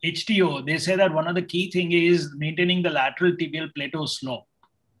HTO, they say that one of the key thing is maintaining the lateral tibial plateau slope.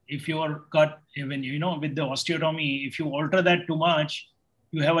 If you are cut, even, you know, with the osteotomy, if you alter that too much,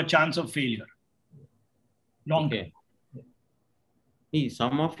 you have a chance of failure. Long term.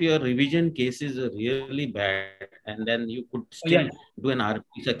 Some of your revision cases are really bad, and then you could still do an RP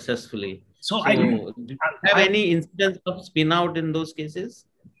successfully. So do you have any instance of spin out in those cases?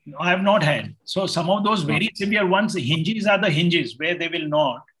 No, I have not had. So some of those very severe ones, hinges are the hinges where they will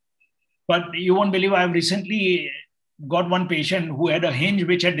not. But you won't believe, I have recently got one patient who had a hinge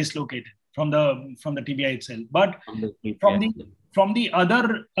which had dislocated from the tibia itself. But from the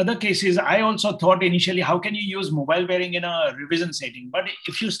other cases, I also thought initially, how can you use mobile bearing in a revision setting? But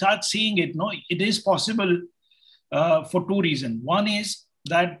if you start seeing it, no, it is possible for two reasons. One is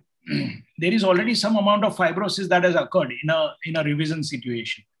that there is already some amount of fibrosis that has occurred in a revision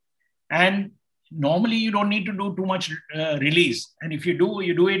situation. And normally you don't need to do too much release. And if you do,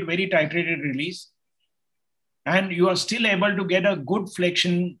 you do it very titrated release. And you are still able to get a good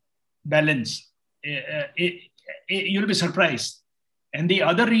flexion balance. You'll be surprised. And the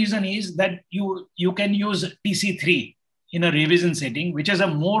other reason is that you can use TC3 in a revision setting, which is a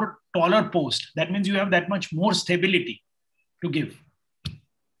more taller post. That means you have that much more stability to give.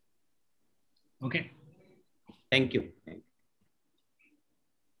 Okay. Thank you.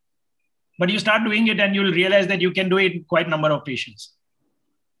 But you start doing it and you'll realize that you can do it in quite a number of patients.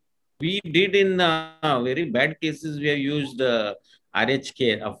 We did in very bad cases, we have used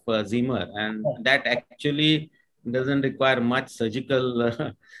RHK of Zimmer, and that actually doesn't require much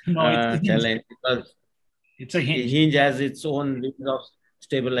surgical challenge, because it's a hinge. Hinge has its own way of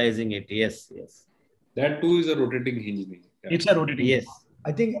stabilizing it. Yes. That too is a rotating hinge. It's a rotating. Yes.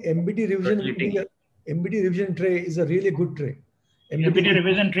 I think MBT revision tray is a really good tray. MBT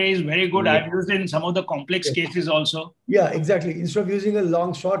revision tray is very good. I've used it in some of the complex cases also. Yeah, exactly. Instead of using a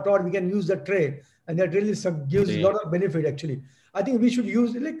long short rod, we can use the tray, and that really gives a lot of benefit actually. I think we should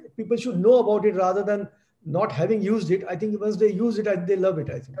use it, like people should know about it rather than not having used it. I think once they use it, they love it,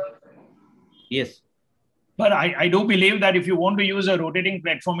 I think. Yes. But I do believe that if you want to use a rotating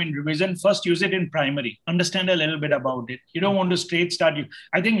platform in revision, first use it in primary. Understand a little bit about it. You don't want to straight start.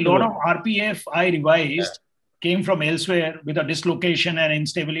 I think a lot of RPF I revised came from elsewhere with a dislocation and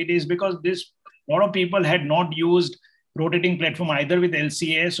instabilities, because a lot of people had not used rotating platform either with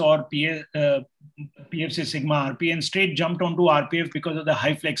LCS or PFC Sigma RP and straight jumped onto RPF because of the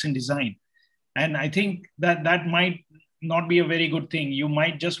high flexion design. And I think that might not be a very good thing. You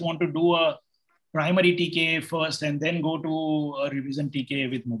might just want to do a primary TKA first and then go to a revision TKA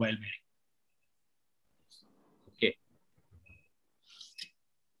with mobile bearing. Okay.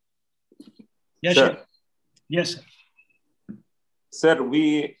 Yes, sir. Yes, sir. Sir,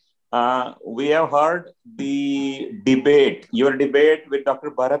 we have heard your debate with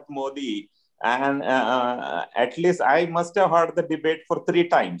Dr. Bharat Modi, and at least I must have heard the debate for 3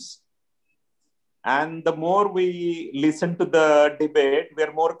 times. And the more we listen to the debate, we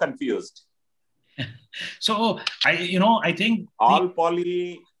are more confused. So I think all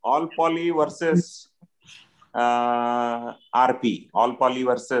poly versus RP, all poly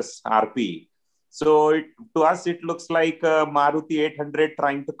versus RP. So to us, it looks like Maruti 800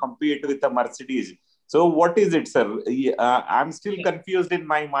 trying to compete with a Mercedes. So what is it, sir? I'm still confused in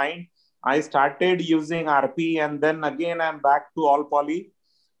my mind. I started using RP and then again I'm back to all poly.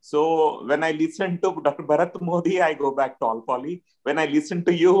 So when I listen to Dr. Bharat Modi, I go back to all poly. When I listen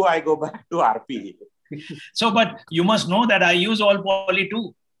to you, I go back to RP. So, but you must know that I use all poly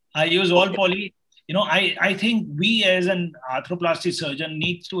too. I use all poly. I think we as an arthroplasty surgeon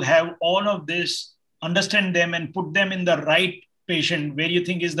needs to have all of this, understand them and put them in the right patient where you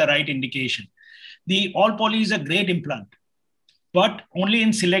think is the right indication. The all poly is a great implant, but only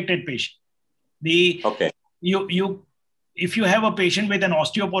in selected patient. If you have a patient with an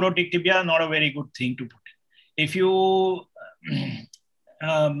osteoporotic tibia, not a very good thing to put in.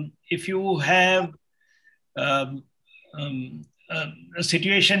 If you have a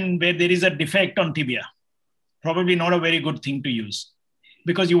situation where there is a defect on tibia. Probably not a very good thing to use,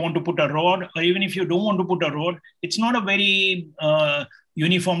 because you want to put a rod, or even if you don't want to put a rod, it's not a very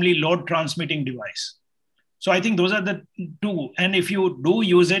uniformly load transmitting device. So I think those are the two. And if you do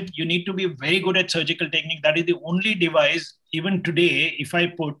use it, you need to be very good at surgical technique. That is the only device, even today, if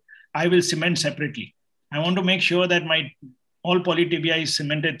I will cement separately. I want to make sure that my all polytibia is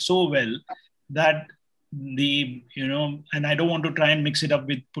cemented so well that and I don't want to try and mix it up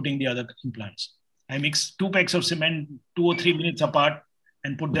with putting the other implants. I mix 2 packs of cement 2 or 3 minutes apart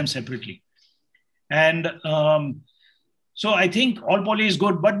and put them separately. And so I think all poly is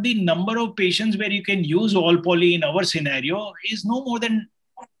good, but the number of patients where you can use all poly in our scenario is no more than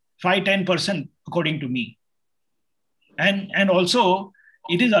 5-10%, according to me. And also,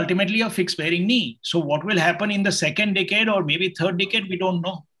 it is ultimately a fixed bearing knee. So what will happen in the second decade or maybe third decade, we don't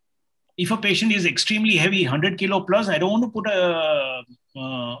know. If a patient is extremely heavy, 100 kilo plus, I don't want to put a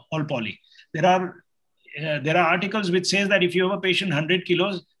all poly. There are articles which says that if you have a patient 100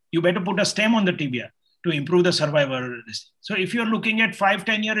 kilos, you better put a stem on the tibia to improve the survival. So if you're looking at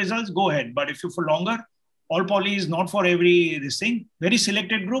 5-10 year results, go ahead. But if you for longer, all poly is not for every thing. Very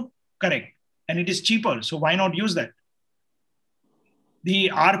selected group, correct. And it is cheaper. So why not use that? The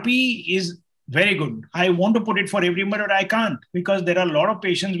RP is very good. I want to put it for everyone, but I can't, because there are a lot of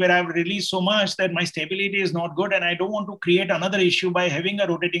patients where I've released so much that my stability is not good. And I don't want to create another issue by having a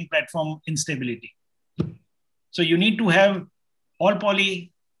rotating platform instability. So you need to have all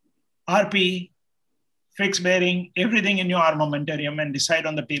poly, RP, fixed bearing, everything in your armamentarium, and decide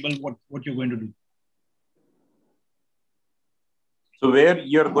on the table what you're going to do. So where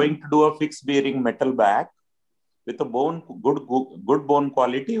you're going to do a fixed bearing metal back with a bone, good bone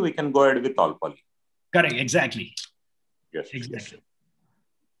quality, we can go ahead with all poly. Correct, exactly. Yes. Exactly.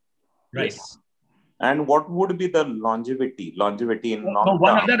 Yes. Right. Yes. And what would be the longevity in one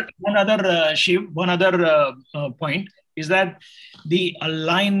other point is that the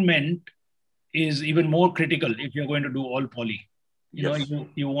alignment is even more critical if you're going to do all poly.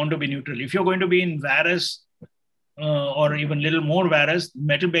 You want to be neutral. If you're going to be in varus or even little more varus,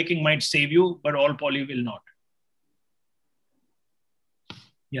 metal backing might save you, but all poly will not.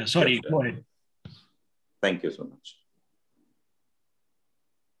 Yeah, sorry, yes, go ahead. Thank you so much.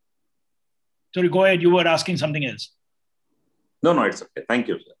 Sorry, go ahead. You were asking something else. No, it's okay. Thank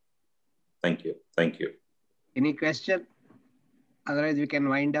you, sir. Thank you. Any question? Otherwise, we can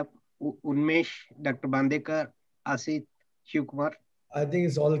wind up. Unmesh, Dr. Bandekar, Asit, Shivkumar. I think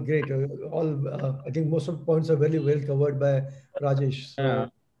it's all great. I think most of the points are very well covered by Rajesh.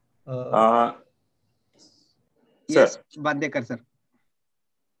 So, yes, sir. Bandekar, sir.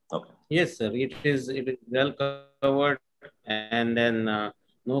 Okay. Yes, sir. It is well covered, and then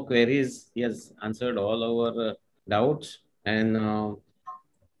no queries. He has answered all our doubts, and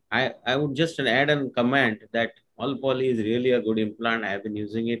I would just add a comment that all poly is really a good implant. I have been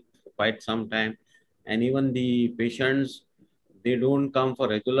using it for quite some time, and even the patients, they don't come for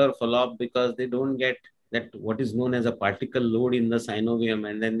regular follow-up because they don't get that what is known as a particle load in the synovium,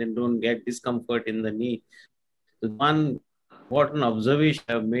 and then they don't get discomfort in the knee. So one important observation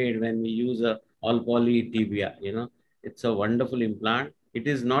I have made when we use a all poly tibia, it's a wonderful implant. It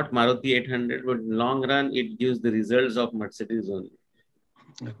is not Maruti 800, but in long run, it gives the results of Mercedes only.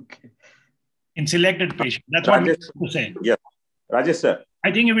 Okay. In selected patients. That's what we have to say. Yes. Rajesh, sir.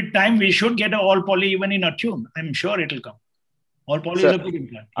 I think with time, we should get an all poly even in attune. I'm sure it will come. All poly is a good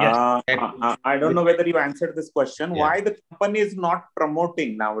implant. Yes. I don't know whether you answered this question. Yeah. Why the company is not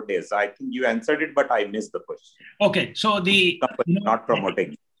promoting nowadays? I think you answered it, but I missed the question. Okay. So the company not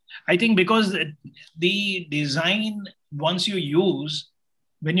promoting. I think because the design, once you use,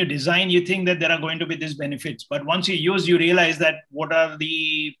 when you design, you think that there are going to be these benefits. But once you use, you realize that what are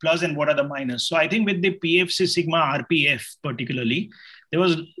the plus and what are the minus. So I think with the PFC Sigma RPF particularly, there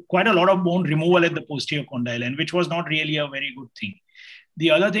was quite a lot of bone removal at the posterior condyle, and which was not really a very good thing. The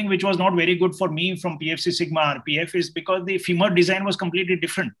other thing which was not very good for me from PFC Sigma RPF is because the femur design was completely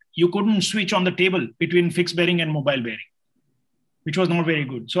different. You couldn't switch on the table between fixed bearing and mobile bearing, which was not very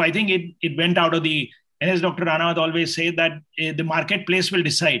good. So I think it went out of the, and as Dr. Ranawat always said, that the marketplace will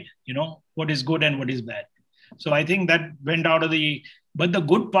decide, what is good and what is bad. So I think that went out of the, but the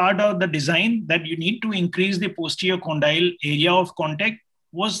good part of the design that you need to increase the posterior condyle area of contact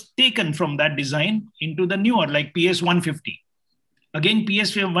was taken from that design into the newer, like PS 150. Again,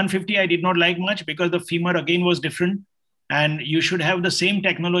 PS 150, I did not like much because the femur again was different. And you should have the same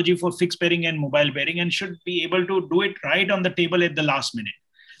technology for fixed bearing and mobile bearing and should be able to do it right on the table at the last minute.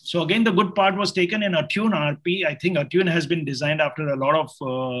 So again, the good part was taken in Attune RP. I think Attune has been designed after a lot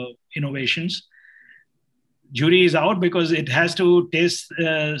of innovations. jury is out because it has to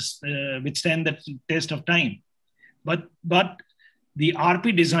withstand the test of time. But the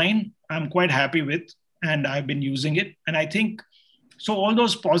RP design, I'm quite happy with, and I've been using it. And I think, so all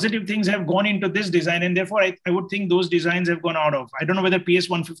those positive things have gone into this design, and therefore I would think those designs have gone out of. I don't know whether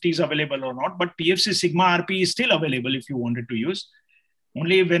PS150 is available or not, but PFC Sigma RP is still available if you wanted to use.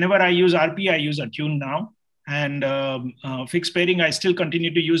 Only whenever I use RP, I use Attune now. And fixed pairing, I still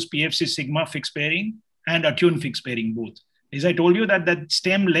continue to use PFC Sigma fixed pairing and Attune fixed pairing both. As I told you, that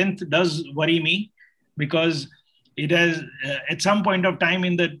stem length does worry me, because it has, at some point of time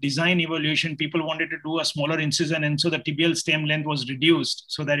in the design evolution, people wanted to do a smaller incision, and so the tibial stem length was reduced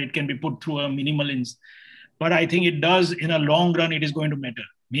so that it can be put through a minimal incision. But I think it does, in a long run, it is going to matter.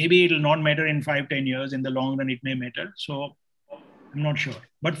 Maybe it will not matter in 5-10 years. In the long run, it may matter. So I'm not sure.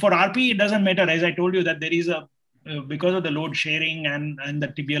 But for RP, it doesn't matter. As I told you, that there is because of the load sharing and the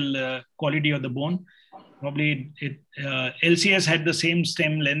tibial quality of the bone, probably LCS had the same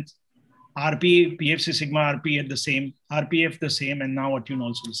stem length. RP, PFC Sigma RP at the same, RPF the same, and now Attune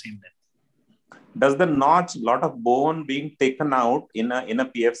also the same length. Does the notch, lot of bone being taken out in a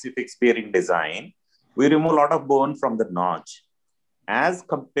PFC fixed pairing design, we remove a lot of bone from the notch as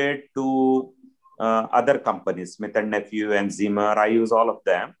compared to other companies, Smith & Nephew and Zimmer. I use all of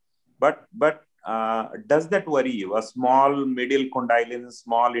them. But does that worry you? A small medial condyle,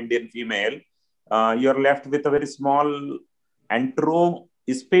 small Indian female, you're left with a very small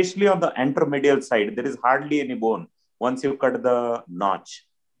especially on the anteromedial side, there is hardly any bone once you cut the notch.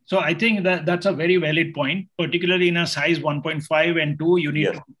 So I think that's a very valid point, particularly in a size 1.5 and 2, you need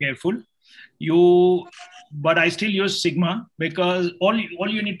to be careful. But I still use Sigma, because all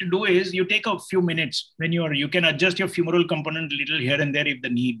you need to do is you take a few minutes when you can adjust your femoral component a little here and there if the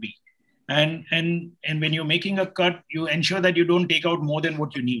need be. And when you're making a cut, you ensure that you don't take out more than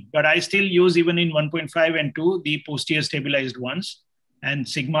what you need. But I still use, even in 1.5 and 2, the posterior stabilized ones. And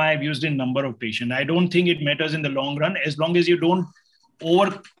Sigma I've used in number of patients. I don't think it matters in the long run, as long as you don't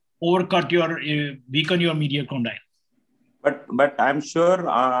overcut weaken your medial condyle. But I'm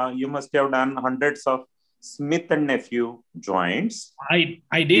sure you must have done hundreds of Smith & Nephew joints. I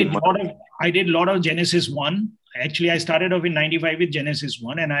did a lot of Genesis 1. Actually, I started off in 95 with Genesis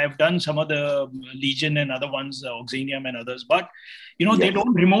 1, and I have done some of the Legion and other ones, Oxenium and others. But they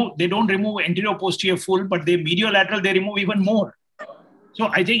don't remove anterior posterior full, but they medial lateral, they remove even more. So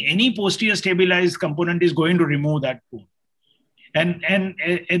I think any posterior stabilized component is going to remove that bone. And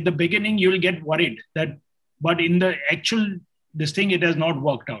at the beginning, you'll get worried but in the actual, it has not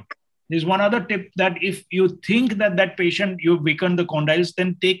worked out. There's one other tip, that if you think that patient, you've weakened the condyles,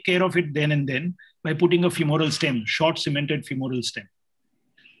 then take care of it then and then by putting a femoral stem, short cemented femoral stem.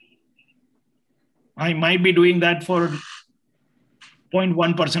 I might be doing that for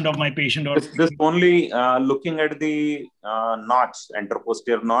 0.1% of my patient. This only looking at the notch,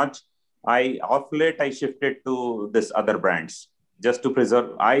 anteroposterior notch, of late I shifted to this other brands just to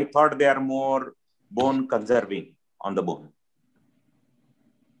preserve. I thought they are more bone conserving on the bone.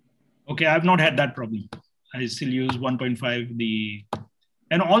 Okay, I've not had that problem. I still use 1.5.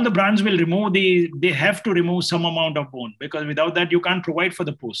 And all the brands will remove they have to remove some amount of bone, because without that, you can't provide for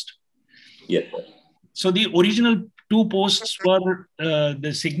the post. Yeah. So the original 2 posts were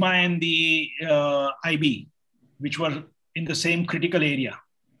the Sigma and the IB, which were in the same critical area.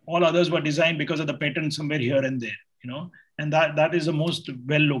 All others were designed because of the pattern somewhere here and there, and that is the most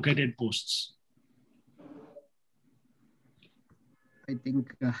well located posts. I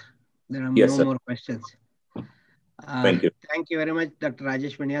think there are no more questions. Thank you. Thank you very much, Dr.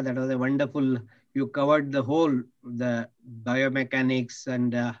 Rajesh Maniar. That was a wonderful, you covered the biomechanics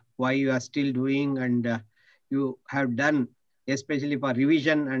and why you are still doing, and you have done, especially for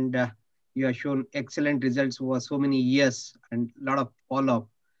revision, and you have shown excellent results over so many years and a lot of follow-up.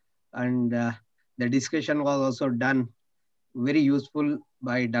 And the discussion was also done very useful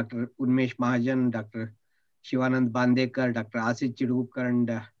by Dr. Unmesh Mahajan, Dr. Shivanand Bandekar, Dr. Asit Chidgupkar,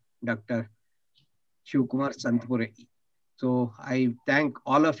 and Dr. Shivkumar Santpure. So I thank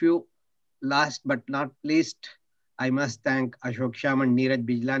all of you. Last but not least, I must thank Ashok, Shyam, and Neeraj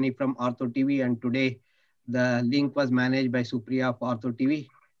Bijlani from OrthoTV. And today, the link was managed by Supriya for OrthoTV.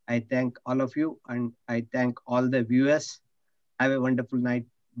 I thank all of you, and I thank all the viewers. Have a wonderful night.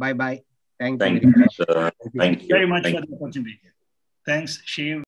 Bye-bye. Thank you very much. Thank you very much for the opportunity. Thanks, Shiv.